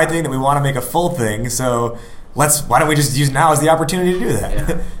is a side thing that we want to make a full thing. So why don't we just use now as the opportunity to do that?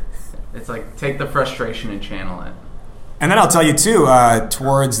 Yeah. It's like, take the frustration and channel it. And then I'll tell you too,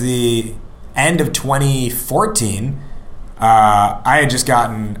 towards the end of 2014, I had just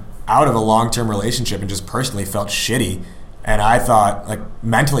gotten out of a long-term relationship and just personally felt shitty. And I thought, like,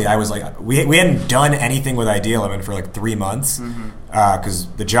 mentally, I was like, we hadn't done anything with Idea Lemon for like 3 months because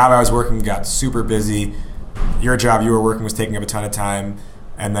the job I was working got super busy. Your job you were working was taking up a ton of time.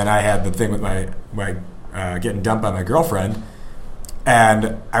 And then I had the thing with my getting dumped by my girlfriend.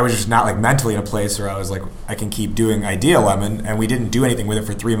 And I was just not, like, mentally in a place where I was like, I can keep doing Idea Lemon. And we didn't do anything with it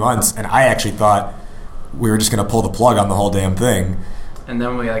for 3 months. And I actually thought we were just going to pull the plug on the whole damn thing. And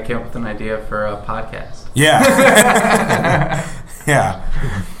then we came up with an idea for a podcast. Yeah. Yeah.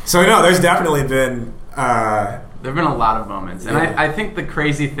 So, no, there's definitely been... there have been a lot of moments. And I think the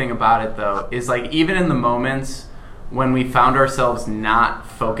crazy thing about it, though, is, like, even in the moments when we found ourselves not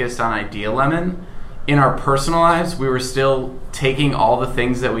focused on Idea Lemon, in our personal lives, we were still taking all the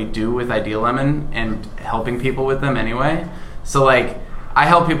things that we do with Idea Lemon and helping people with them anyway. So, like, I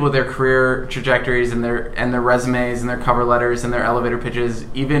help people with their career trajectories and their resumes and their cover letters and their elevator pitches,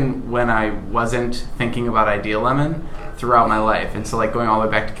 even when I wasn't thinking about Idea Lemon throughout my life. And so, like, going all the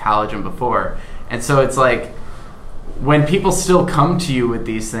way back to college and before. And so it's like, when people still come to you with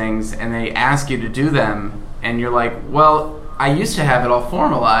these things and they ask you to do them, and you're like, well, I used to have it all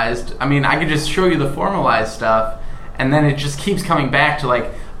formalized. I mean, I could just show you the formalized stuff, and then it just keeps coming back to,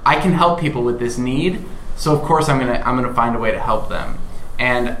 like, I can help people with this need, so of course I'm gonna find a way to help them.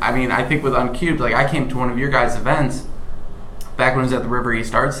 And I mean, I think with Uncubed, like, I came to one of your guys' events back when I was at the River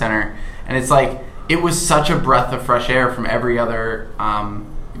East Arts Center, and it's like, it was such a breath of fresh air from every other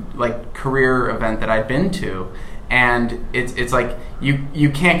like career event that I'd been to. And it's like, you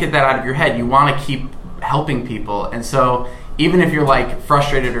can't get that out of your head. You want to keep helping people. And so even if you're, like,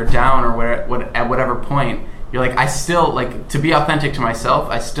 frustrated or down or at whatever point, you're like, I still, like, to be authentic to myself,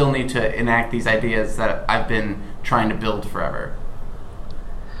 I still need to enact these ideas that I've been trying to build forever.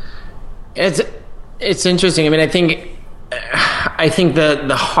 It's interesting. I mean, I think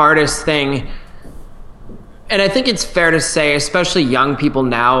the hardest thing, and I think it's fair to say, especially young people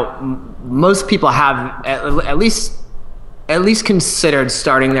now, most people have at least considered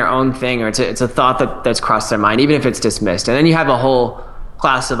starting their own thing, or it's a thought that's crossed their mind, even if it's dismissed. And then you have a whole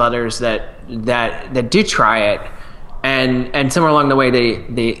class of others that do try it, and somewhere along the way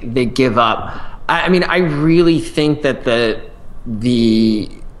they give up. I mean, I really think that the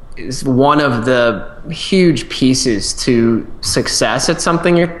is one of the huge pieces to success at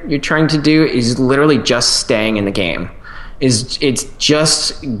something you're trying to do is literally just staying in the game. It's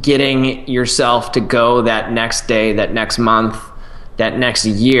just getting yourself to go that next day, that next month, that next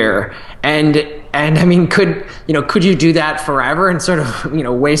year. And I mean, could you do that forever and sort of,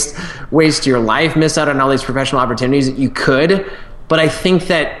 waste your life, miss out on all these professional opportunities? You could, but I think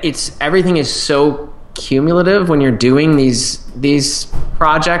that everything is so cumulative when you're doing these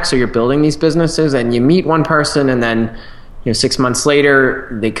projects or you're building these businesses, and you meet one person and then 6 months later,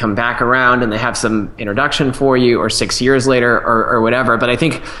 they come back around and they have some introduction for you, or 6 years later, or whatever. But I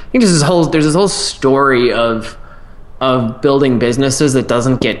think there's this whole story of building businesses that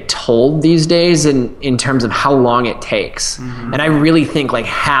doesn't get told these days in terms of how long it takes. And I really think like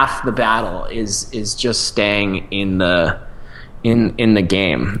half the battle is just staying in the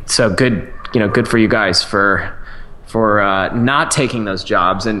game. So good for you guys for not taking those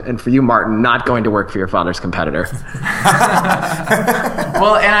jobs, and for you, Martin, not going to work for your father's competitor.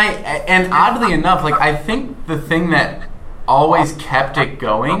 Well, and oddly enough, like I think the thing that always kept it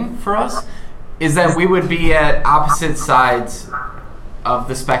going for us is that we would be at opposite sides of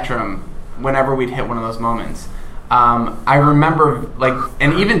the spectrum whenever we'd hit one of those moments. I remember, like,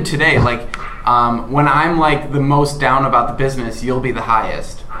 and even today, like, when I'm like the most down about the business, you'll be the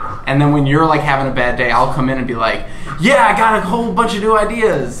highest. And then when you're like having a bad day, I'll come in and be like, yeah, I got a whole bunch of new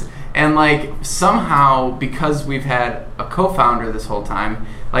ideas. And like somehow, because we've had a co-founder this whole time,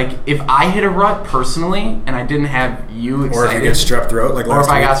 like if I hit a rut personally and I didn't have you excited, or if you get strep throat like last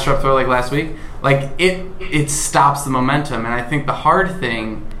week, I got strep throat like last week, like it stops the momentum. And I think the hard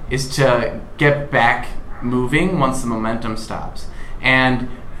thing is to get back moving once the momentum stops. And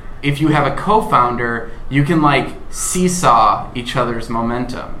if you have a co-founder, you can like seesaw each other's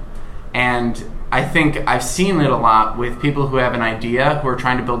momentum. And I think I've seen it a lot with people who have an idea, who are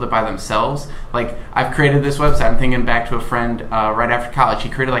trying to build it by themselves. Like, I've created this website. I'm thinking back to a friend right after college. He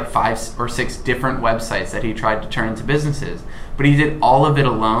created like 5 or 6 different websites that he tried to turn into businesses. But he did all of it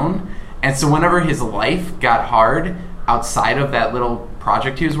alone. And so whenever his life got hard outside of that little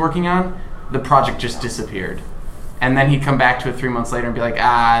project he was working on, the project just disappeared. And then he'd come back to it 3 months later and be like,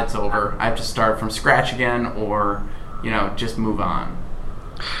 it's over. I have to start from scratch again, or, just move on.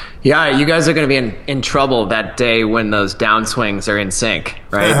 Yeah, you guys are going to be in trouble that day when those downswings are in sync,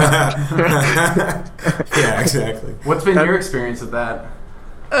 right? Yeah, exactly. What's been your experience with that?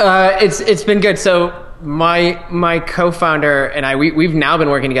 It's been good. So my co-founder and I, we've now been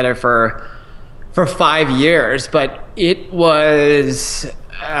working together for 5 years, but it was,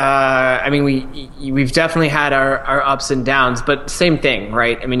 we've definitely had our ups and downs, but same thing,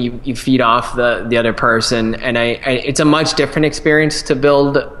 right? I mean, you feed off the other person, and it's a much different experience to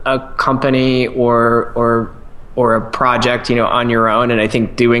build a company or a project, on your own. And I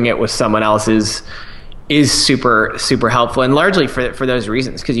think doing it with someone else is super, super helpful, and largely for those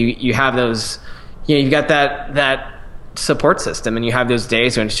reasons, because you have those, you've got that support system, and you have those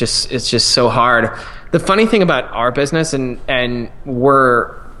days when it's just so hard. The funny thing about our business, and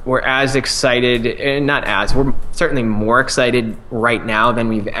we're as excited, and we're certainly more excited right now than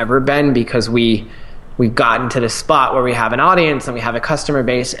we've ever been, because we've gotten to the spot where we have an audience and we have a customer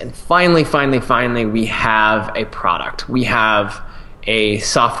base, and finally we have a product. We have a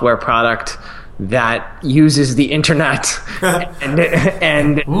software product that uses the internet and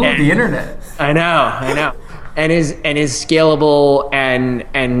the internet. I know. And is scalable,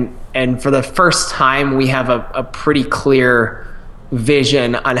 and for the first time we have a pretty clear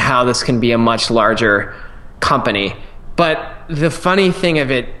vision on how this can be a much larger company. But the funny thing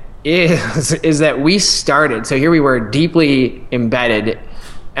of it is that we started, so here we were deeply embedded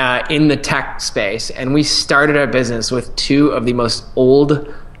in the tech space, and we started our business with 2 of the most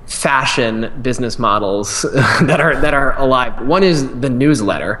old-fashioned business models that are alive. One is the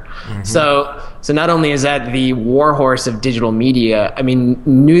newsletter. Mm-hmm. So not only is that the warhorse of digital media, I mean,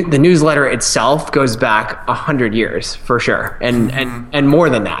 the newsletter itself goes back 100 years for sure, and more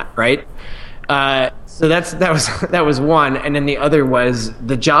than that, right? So that was one, and then the other was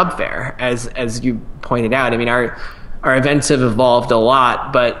the job fair, as you pointed out. I mean, our events have evolved a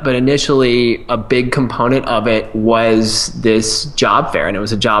lot, but initially a big component of it was this job fair, and it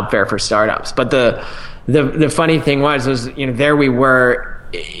was a job fair for startups. But the funny thing was there we were,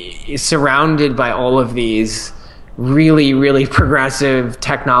 surrounded by all of these really, really progressive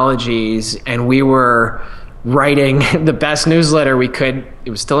technologies, and we were writing the best newsletter we could. It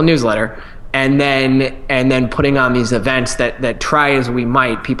was still a newsletter, and then putting on these events that try as we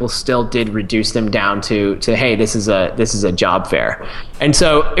might, people still did reduce them down to hey, this is a job fair. And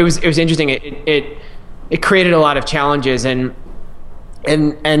so it was interesting. It created a lot of challenges, and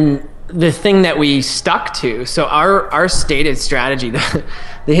the thing that we stuck to, so our stated strategy,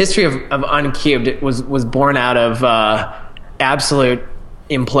 the history of Uncubed was born out of absolute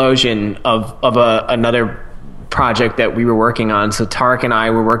implosion of another project that we were working on. So Tarek and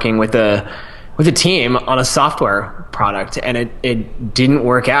I were working with a team on a software product, and it didn't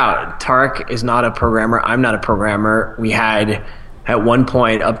work out. Tarek is not a programmer. I'm not a programmer. We had at one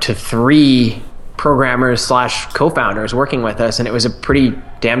point up to 3 programmers / co-founders working with us, and it was a pretty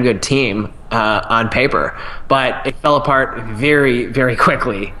damn good team on paper, but it fell apart very, very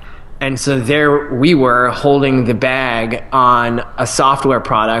quickly. And so there we were holding the bag on a software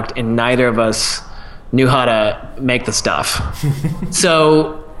product, and neither of us knew how to make the stuff.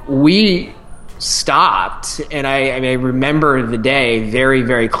 So we stopped, and I remember the day very,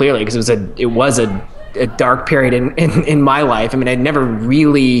 very clearly, because it was a dark period in my life. I mean, I'd never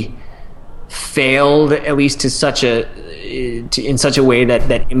really failed, at least in such a way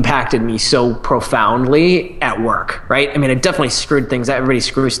that impacted me so profoundly at work, right? I mean, I definitely screwed things. Everybody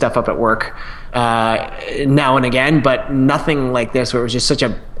screws stuff up at work now and again, but nothing like this, where it was just such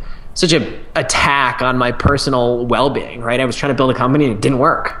a attack on my personal well-being, right? I was trying to build a company and it didn't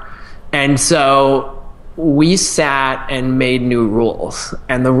work. And so we sat and made new rules.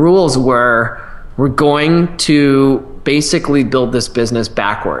 And the rules were, we're going to basically build this business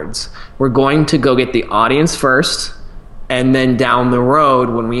backwards. We're going to go get the audience first, and then down the road,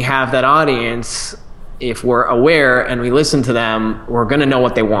 when we have that audience, if we're aware and we listen to them, we're going to know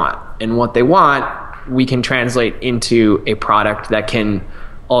what they want. And what they want, we can translate into a product that can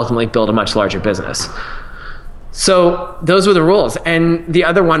ultimately build a much larger business. So those were the rules. And the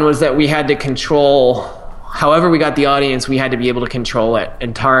other one was that we had to control, however we got the audience, we had to be able to control it.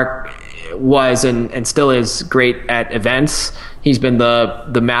 And Tarek was and still is great at events. He's been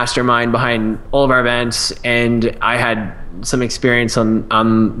the mastermind behind all of our events, and I had some experience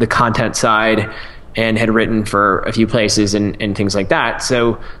on the content side and had written for a few places and things like that.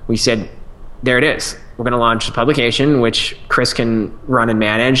 So we said, there it is. We're going to launch a publication, which Chris can run and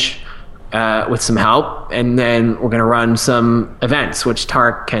manage with some help. And then we're going to run some events, which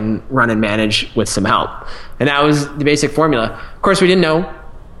Tarek can run and manage with some help. And that was the basic formula. Of course, we didn't know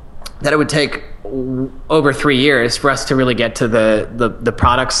that it would take over 3 years for us to really get to the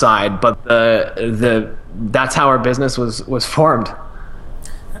product side, but that's how our business was formed.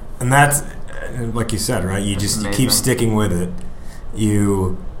 And that's, like you said, right? You keep sticking with it.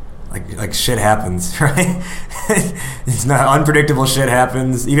 You like shit happens, right? It's not unpredictable shit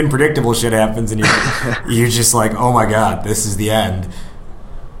happens. Even predictable shit happens, and you're just like, oh my god, this is the end.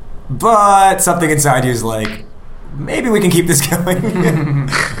 But something inside you is like, maybe we can keep this going.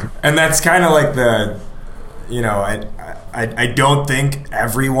 And that's kind of like I don't think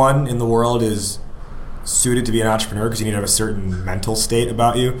everyone in the world is suited to be an entrepreneur, because you need to have a certain mental state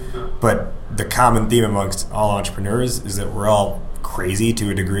about you. But the common theme amongst all entrepreneurs is that we're all crazy to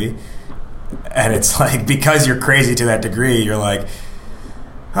a degree. And it's like, because you're crazy to that degree, you're like,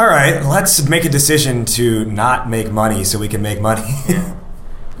 all right, let's make a decision to not make money so we can make money.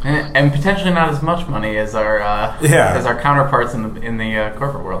 And potentially not as much money as our counterparts in the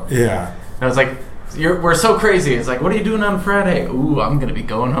corporate world. Yeah. And I was like, we're so crazy. It's like, what are you doing on Friday? Ooh, I'm going to be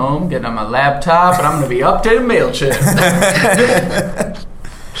going home, getting on my laptop, and I'm going to be updating MailChimp.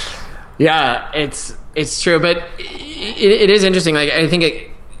 Yeah, it's true, but it is interesting. Like, I think it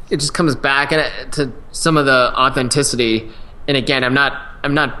just comes back to some of the authenticity. And again, I'm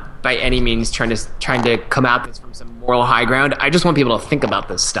not by any means trying to come at this from some moral high ground. I just want people to think about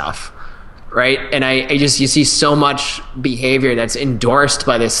this stuff, right? And you see so much behavior that's endorsed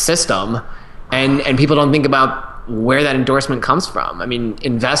by this system, and people don't think about where that endorsement comes from. I mean,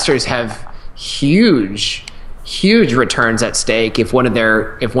 investors have huge returns at stake if one of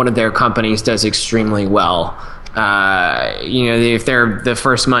their companies does extremely well. If they're the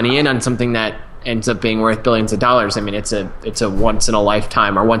first money in on something that ends up being worth billions of dollars, I mean, it's a once in a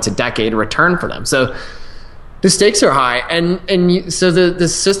lifetime or once a decade return for them. So the stakes are high, and so the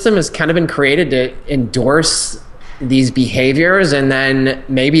system has kind of been created to endorse these behaviors, and then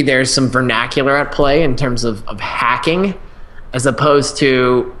maybe there's some vernacular at play in terms of hacking, as opposed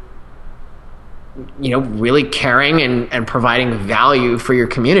to really caring and providing value for your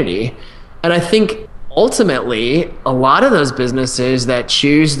community. And I think ultimately, a lot of those businesses that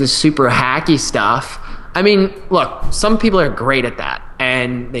choose the super hacky stuff, I mean, look, some people are great at that,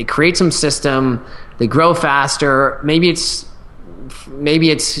 and they create some system, they grow faster. Maybe it's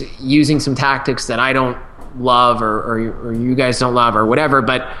using some tactics that I don't love or you guys don't love or whatever,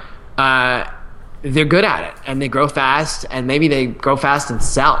 but they're good at it, and they grow fast, and maybe they grow fast and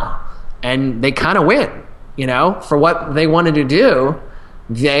sell, and they kind of win, for what they wanted to do.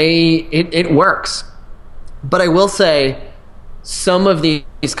 It works. But I will say, some of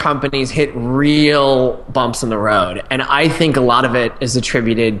these companies hit real bumps in the road, and I think a lot of it is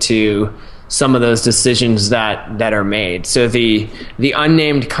attributed to some of those decisions that are made. So the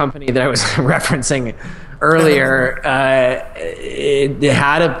unnamed company that I was referencing earlier, it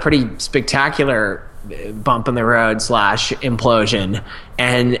had a pretty spectacular bump in the road / implosion.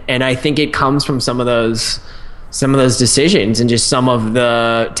 And I think it comes from some of those decisions and just some of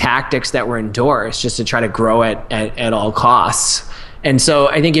the tactics that were endorsed just to try to grow it at all costs. And so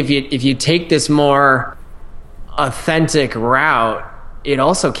I think if you take this more authentic route, it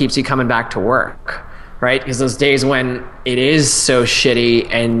also keeps you coming back to work, right? Because those days when it is so shitty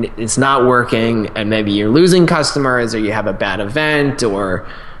and it's not working, and maybe you're losing customers, or you have a bad event, or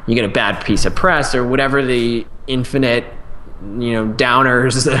you get a bad piece of press, or whatever the infinite,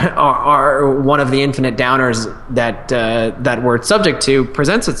 downers are one of the infinite downers that we're subject to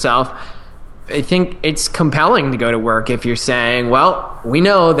presents itself. I think it's compelling to go to work if you're saying, well, we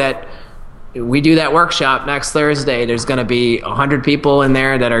know that we do that workshop next Thursday, there's going to be 100 people in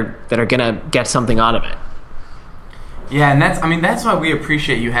there that are going to get something out of it. Yeah, and that's why we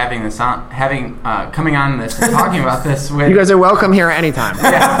appreciate you having this on, coming on this and talking about this. With you guys are welcome here anytime.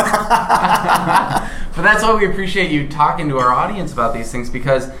 Yeah. But that's why we appreciate you talking to our audience about these things,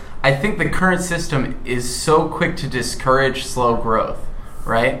 because I think the current system is so quick to discourage slow growth,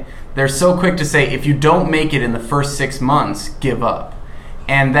 right? They're so quick to say, if you don't make it in the first 6 months, give up.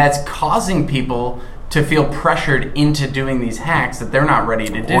 And that's causing people to feel pressured into doing these hacks that they're not ready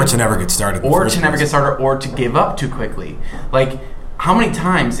to do. Or to never get started. Or to give up too quickly. Like, how many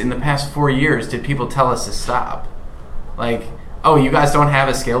times in the past 4 years did people tell us to stop? Like, oh, you guys don't have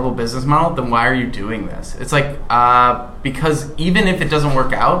a scalable business model? Then why are you doing this? It's like, because even if it doesn't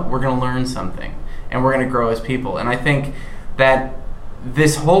work out, we're going to learn something. And we're going to grow as people. And I think that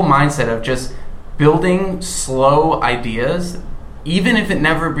this whole mindset of just building slow ideas, even if it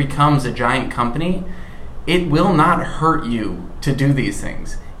never becomes a giant company, it will not hurt you to do these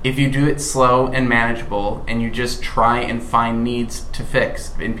things if you do it slow and manageable, and you just try and find needs to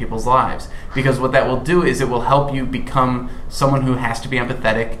fix in people's lives. Because what that will do is it will help you become someone who has to be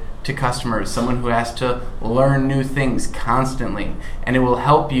empathetic to customers, someone who has to learn new things constantly, and it will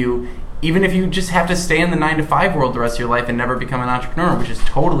help you even if you just have to stay in the 9-to-5 world the rest of your life and never become an entrepreneur, which is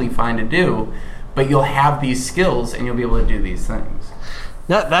totally fine to do. But you'll have these skills and you'll be able to do these things.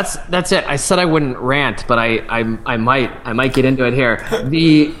 No, that's it. I said I wouldn't rant, but I might get into it here.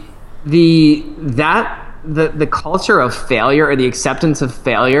 The culture of failure, or the acceptance of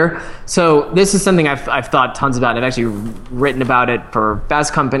failure. So this is something I've thought tons about. I've actually written about it for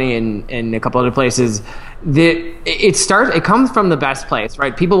Fast Company and a couple other places. It comes from the best place,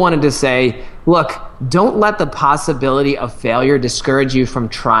 right? People wanted to say, look, don't let the possibility of failure discourage you from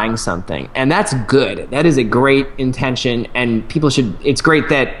trying something. And that's good. That is a great intention, and it's great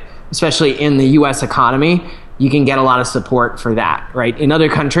that, especially in the US economy, you can get a lot of support for that, right? In other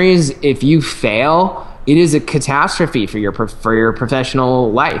countries, if you fail, it is a catastrophe for your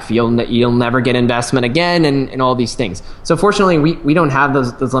professional life. You'll never get investment again, and all these things. So fortunately, we don't have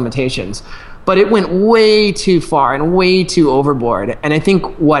those limitations. But it went way too far and way too overboard. And I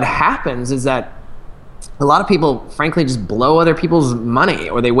think what happens is that a lot of people, frankly, just blow other people's money,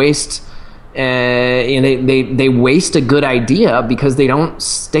 or they waste. They waste a good idea because they don't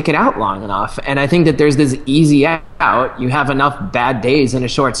stick it out long enough. And I think that there's this easy out. You have enough bad days in a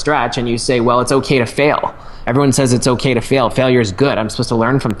short stretch, and you say, well, it's okay to fail. Everyone says it's okay to fail. Failure is good. I'm supposed to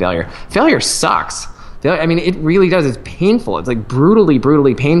learn from failure. Failure sucks. I mean, it really does. It's painful. It's like brutally,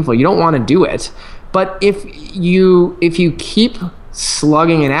 brutally painful. You don't want to do it. But if you keep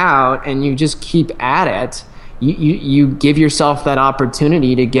slugging it out and you just keep at it, you give yourself that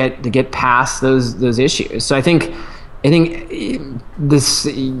opportunity to get past those issues. So I think this,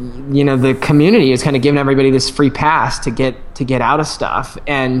 the community is kind of giving everybody this free pass to get out of stuff.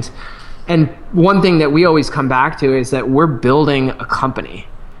 And one thing that we always come back to is that we're building a company.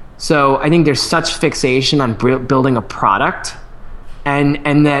 So I think there's such fixation on building a product,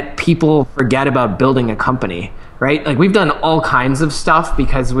 and that people forget about building a company, right? Like, we've done all kinds of stuff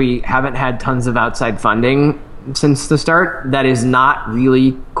because we haven't had tons of outside funding since the start. That is not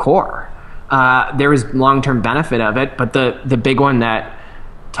really core. There is long-term benefit of it, but the big one that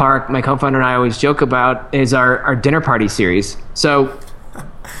Tarek, my co-founder, and I always joke about is our dinner party series. So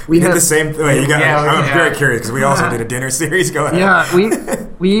we did the same thing. I'm very curious because we also did a dinner series. Go ahead. Yeah,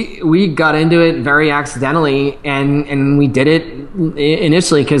 we got into it very accidentally, and we did it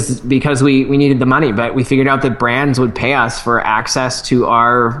initially because we needed the money, but we figured out that brands would pay us for access to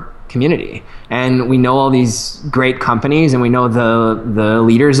our community, and we know all these great companies, and we know the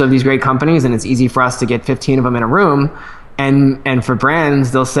leaders of these great companies, and it's easy for us to get 15 of them in a room, and for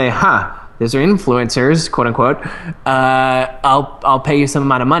brands, they'll say, those are influencers, quote unquote. I'll pay you some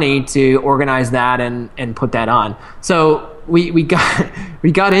amount of money to organize that and put that on. So we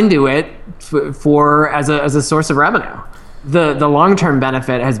got into it for as a source of revenue. the long-term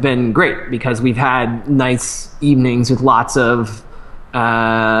benefit has been great because we've had nice evenings with lots of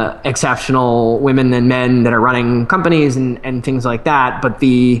exceptional women and men that are running companies and things like that. But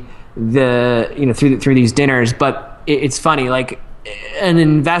the through these dinners, but it's funny, like an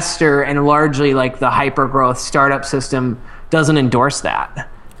investor and largely like the hyper-growth startup system doesn't endorse that,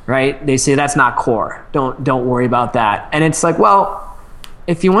 right? They say that's not core. Don't worry about that. And it's like, well,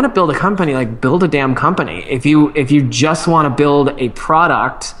 if you want to build a company, like build a damn company. If you just want to build a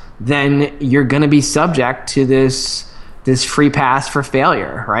product, then you're going to be subject to this free pass for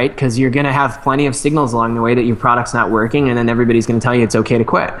failure, right? Because you're going to have plenty of signals along the way that your product's not working, and then everybody's going to tell you it's okay to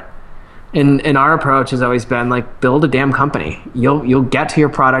quit. And our approach has always been like, build a damn company. You'll get to your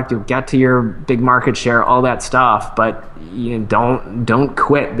product, you'll get to your big market share, all that stuff, but don't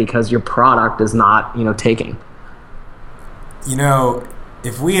quit because your product is not taking.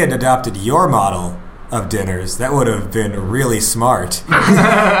 If we had adopted your model of dinners, that would have been really smart.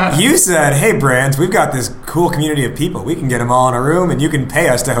 You said, hey, brands, we've got this cool community of people. We can get them all in a room, and you can pay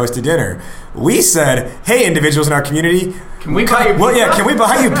us to host a dinner. We said, hey, individuals in our community, can we buy you pizza? Well, yeah, can we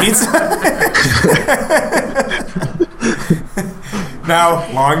buy you pizza?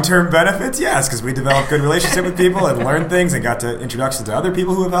 Now, long-term benefits, yes, because we developed good relationship with people and learned things and got to introductions to other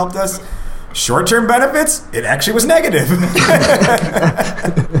people who have helped us. Short-term benefits, it actually was negative.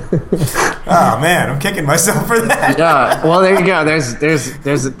 Oh man, I'm kicking myself for that. Yeah, well, there you go.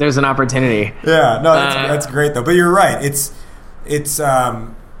 There's an opportunity. Yeah, no, that's great though. But you're right. It's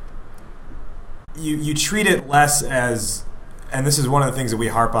you treat it less as, and this is one of the things that we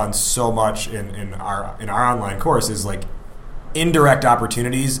harp on so much in our online course is like indirect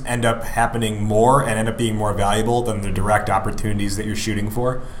opportunities end up happening more and end up being more valuable than the direct opportunities that you're shooting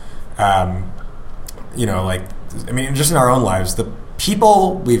for. Just in our own lives, the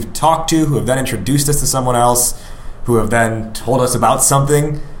people we've talked to who have then introduced us to someone else, who have then told us about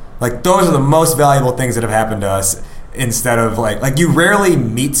something, like those are the most valuable things that have happened to us. Instead of like you rarely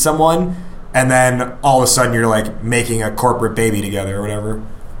meet someone and then all of a sudden you're like making a corporate baby together or whatever.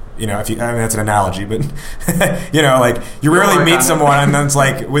 That's an analogy, but like you rarely meet someone and then it's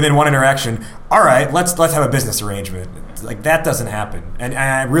like within one interaction, all right, let's have a business arrangement. Like that doesn't happen. And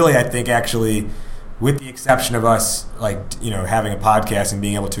I think actually, with the exception of us, having a podcast and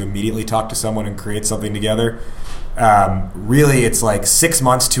being able to immediately talk to someone and create something together, really it's like 6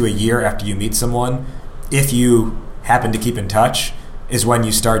 months to a year after you meet someone, if you happen to keep in touch, is when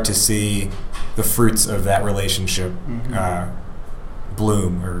you start to see the fruits of that relationship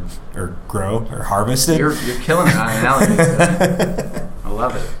bloom or grow or harvest it. You're killing it on analogies. I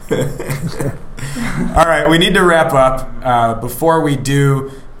love it. All right, we need to wrap up. Before we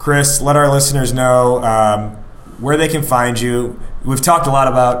do, Chris, let our listeners know where they can find you. We've talked a lot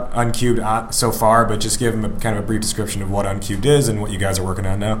about Uncubed so far, but just give them a kind of a brief description of what Uncubed is and what you guys are working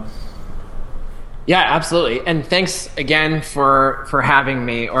on now. Yeah, absolutely. And thanks again for having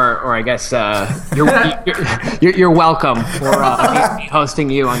me, or I guess you're welcome for me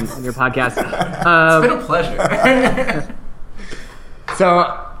hosting you on your podcast. It's been a pleasure.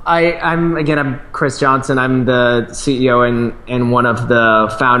 So I'm Chris Johnson. I'm the CEO and one of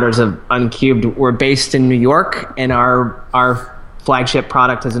the founders of Uncubed. We're based in New York, and our flagship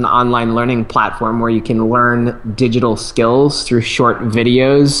product is an online learning platform where you can learn digital skills through short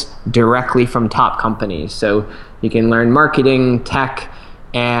videos directly from top companies. So you can learn marketing, tech,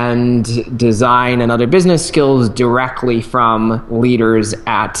 and design and other business skills directly from leaders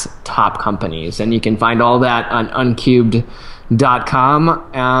at top companies. And you can find all that on uncubed.com.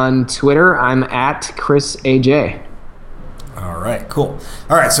 On Twitter, I'm at ChrisAJ. All right, cool.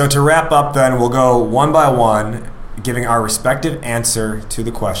 All right, so to wrap up then, we'll go one by one, giving our respective answer to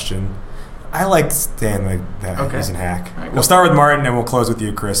the question. I like staying like that. Okay. As in hack. Right, we'll start with Martin and we'll close with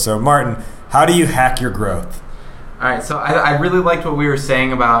you, Chris. So Martin, how do you hack your growth? All right, so I really liked what we were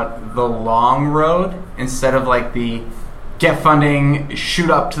saying about the long road instead of like the get funding, shoot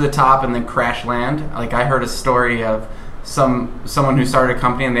up to the top, and then crash land. Like I heard a story of someone who started a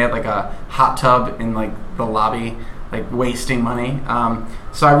company and they had like a hot tub in like the lobby, like wasting money.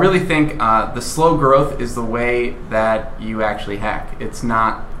 So I really think the slow growth is the way that you actually hack. It's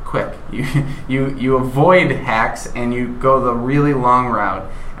not quick. You avoid hacks and you go the really long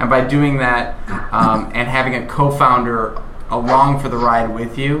route. And by doing that and having a co-founder along for the ride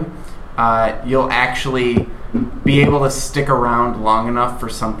with you, you'll actually be able to stick around long enough for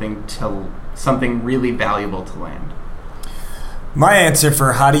something really valuable to land. My answer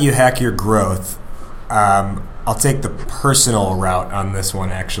for how do you hack your growth, I'll take the personal route on this one,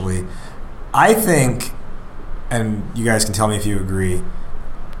 actually. I think, and you guys can tell me if you agree,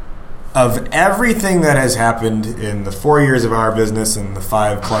 of everything that has happened in the 4 years of our business and the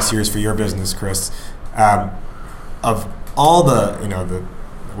 5+ years for your business, Chris, of all the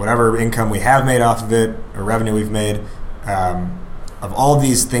whatever income we have made off of it or revenue we've made, of all of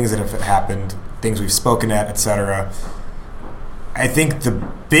these things that have happened, things we've spoken at, etc., I think the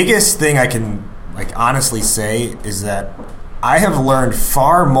biggest thing I can honestly say is that I have learned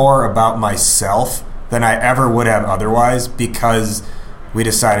far more about myself than I ever would have otherwise, because we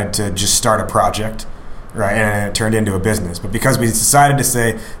decided to just start a project, right? And it turned into a business. But because we decided to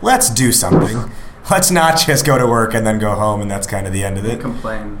say, let's do something. Let's not just go to work and then go home and that's kind of the end of it.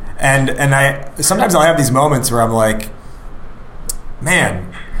 Complain. And sometimes I'll have these moments where I'm like,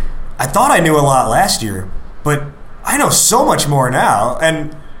 man, I thought I knew a lot last year, but I know so much more now.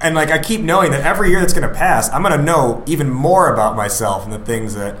 And I keep knowing that every year that's going to pass, I'm going to know even more about myself and the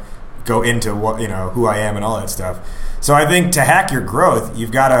things that go into what, who I am and all that stuff. So I think to hack your growth,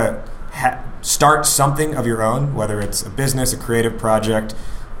 you've got to start something of your own, whether it's a business, a creative project,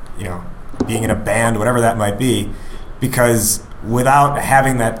 being in a band, whatever that might be, because without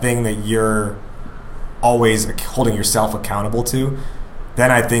having that thing that you're always holding yourself accountable to,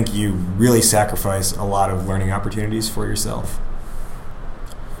 then I think you really sacrifice a lot of learning opportunities for yourself.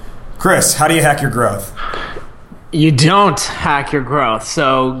 Chris, how do you hack your growth? You don't hack your growth.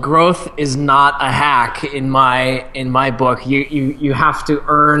 So growth is not a hack in my book. You have to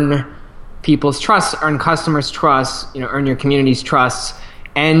earn people's trust, earn customers' trust, earn your community's trust,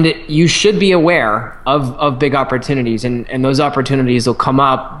 and you should be aware of big opportunities, and those opportunities will come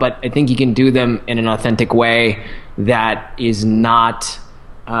up, but I think you can do them in an authentic way that is not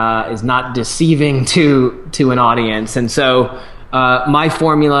deceiving to an audience. And so my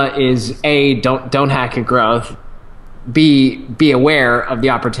formula is A, don't hack your growth. Be aware of the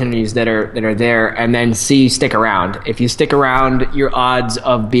opportunities that are there, and then C, stick around. If you stick around, your odds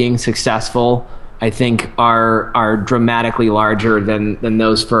of being successful, I think, are dramatically larger than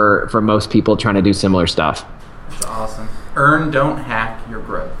those for most people trying to do similar stuff. That's awesome. Earn, don't hack your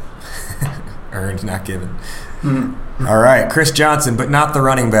growth. Earned, not given. All right, Chris Johnson, but not the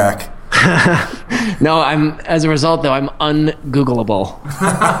running back. No, as a result, though, I'm ungoogleable.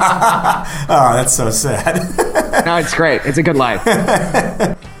 Oh, that's so sad. No, it's great. It's a good life.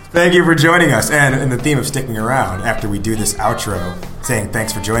 Thank you for joining us. And in the theme of sticking around, after we do this outro, saying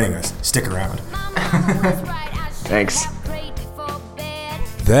thanks for joining us, stick around. Thanks.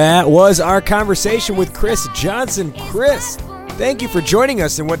 That was our conversation with Chris Johnson. Chris, thank you for joining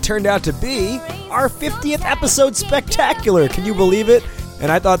us in what turned out to be our 50th episode spectacular. Can you believe it?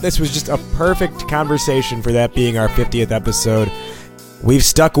 And I thought this was just a perfect conversation for that being our 50th episode. We've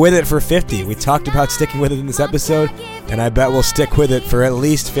stuck with it for 50. We talked about sticking with it in this episode, and I bet we'll stick with it for at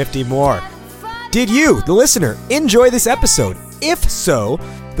least 50 more. Did you, the listener, enjoy this episode? If so,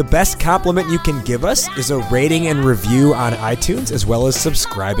 the best compliment you can give us is a rating and review on iTunes, as well as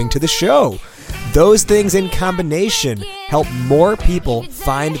subscribing to the show. Those things in combination help more people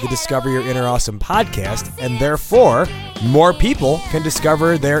find the Discover Your Inner Awesome podcast, and therefore, more people can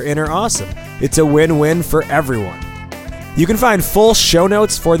discover their inner awesome. It's a win-win for everyone. You can find full show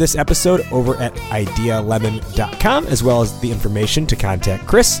notes for this episode over at idealemon.com, as well as the information to contact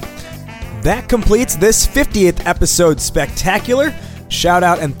Chris. That completes this 50th episode spectacular. Shout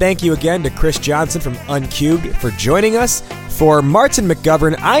out and thank you again to Chris Johnson from Uncubed for joining us. For Martin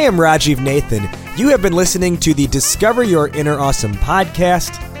McGovern, I am Rajiv Nathan. You have been listening to the Discover Your Inner Awesome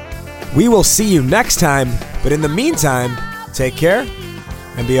podcast. We will see you next time, but in the meantime, take care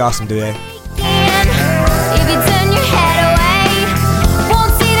and be awesome today. If you turn your head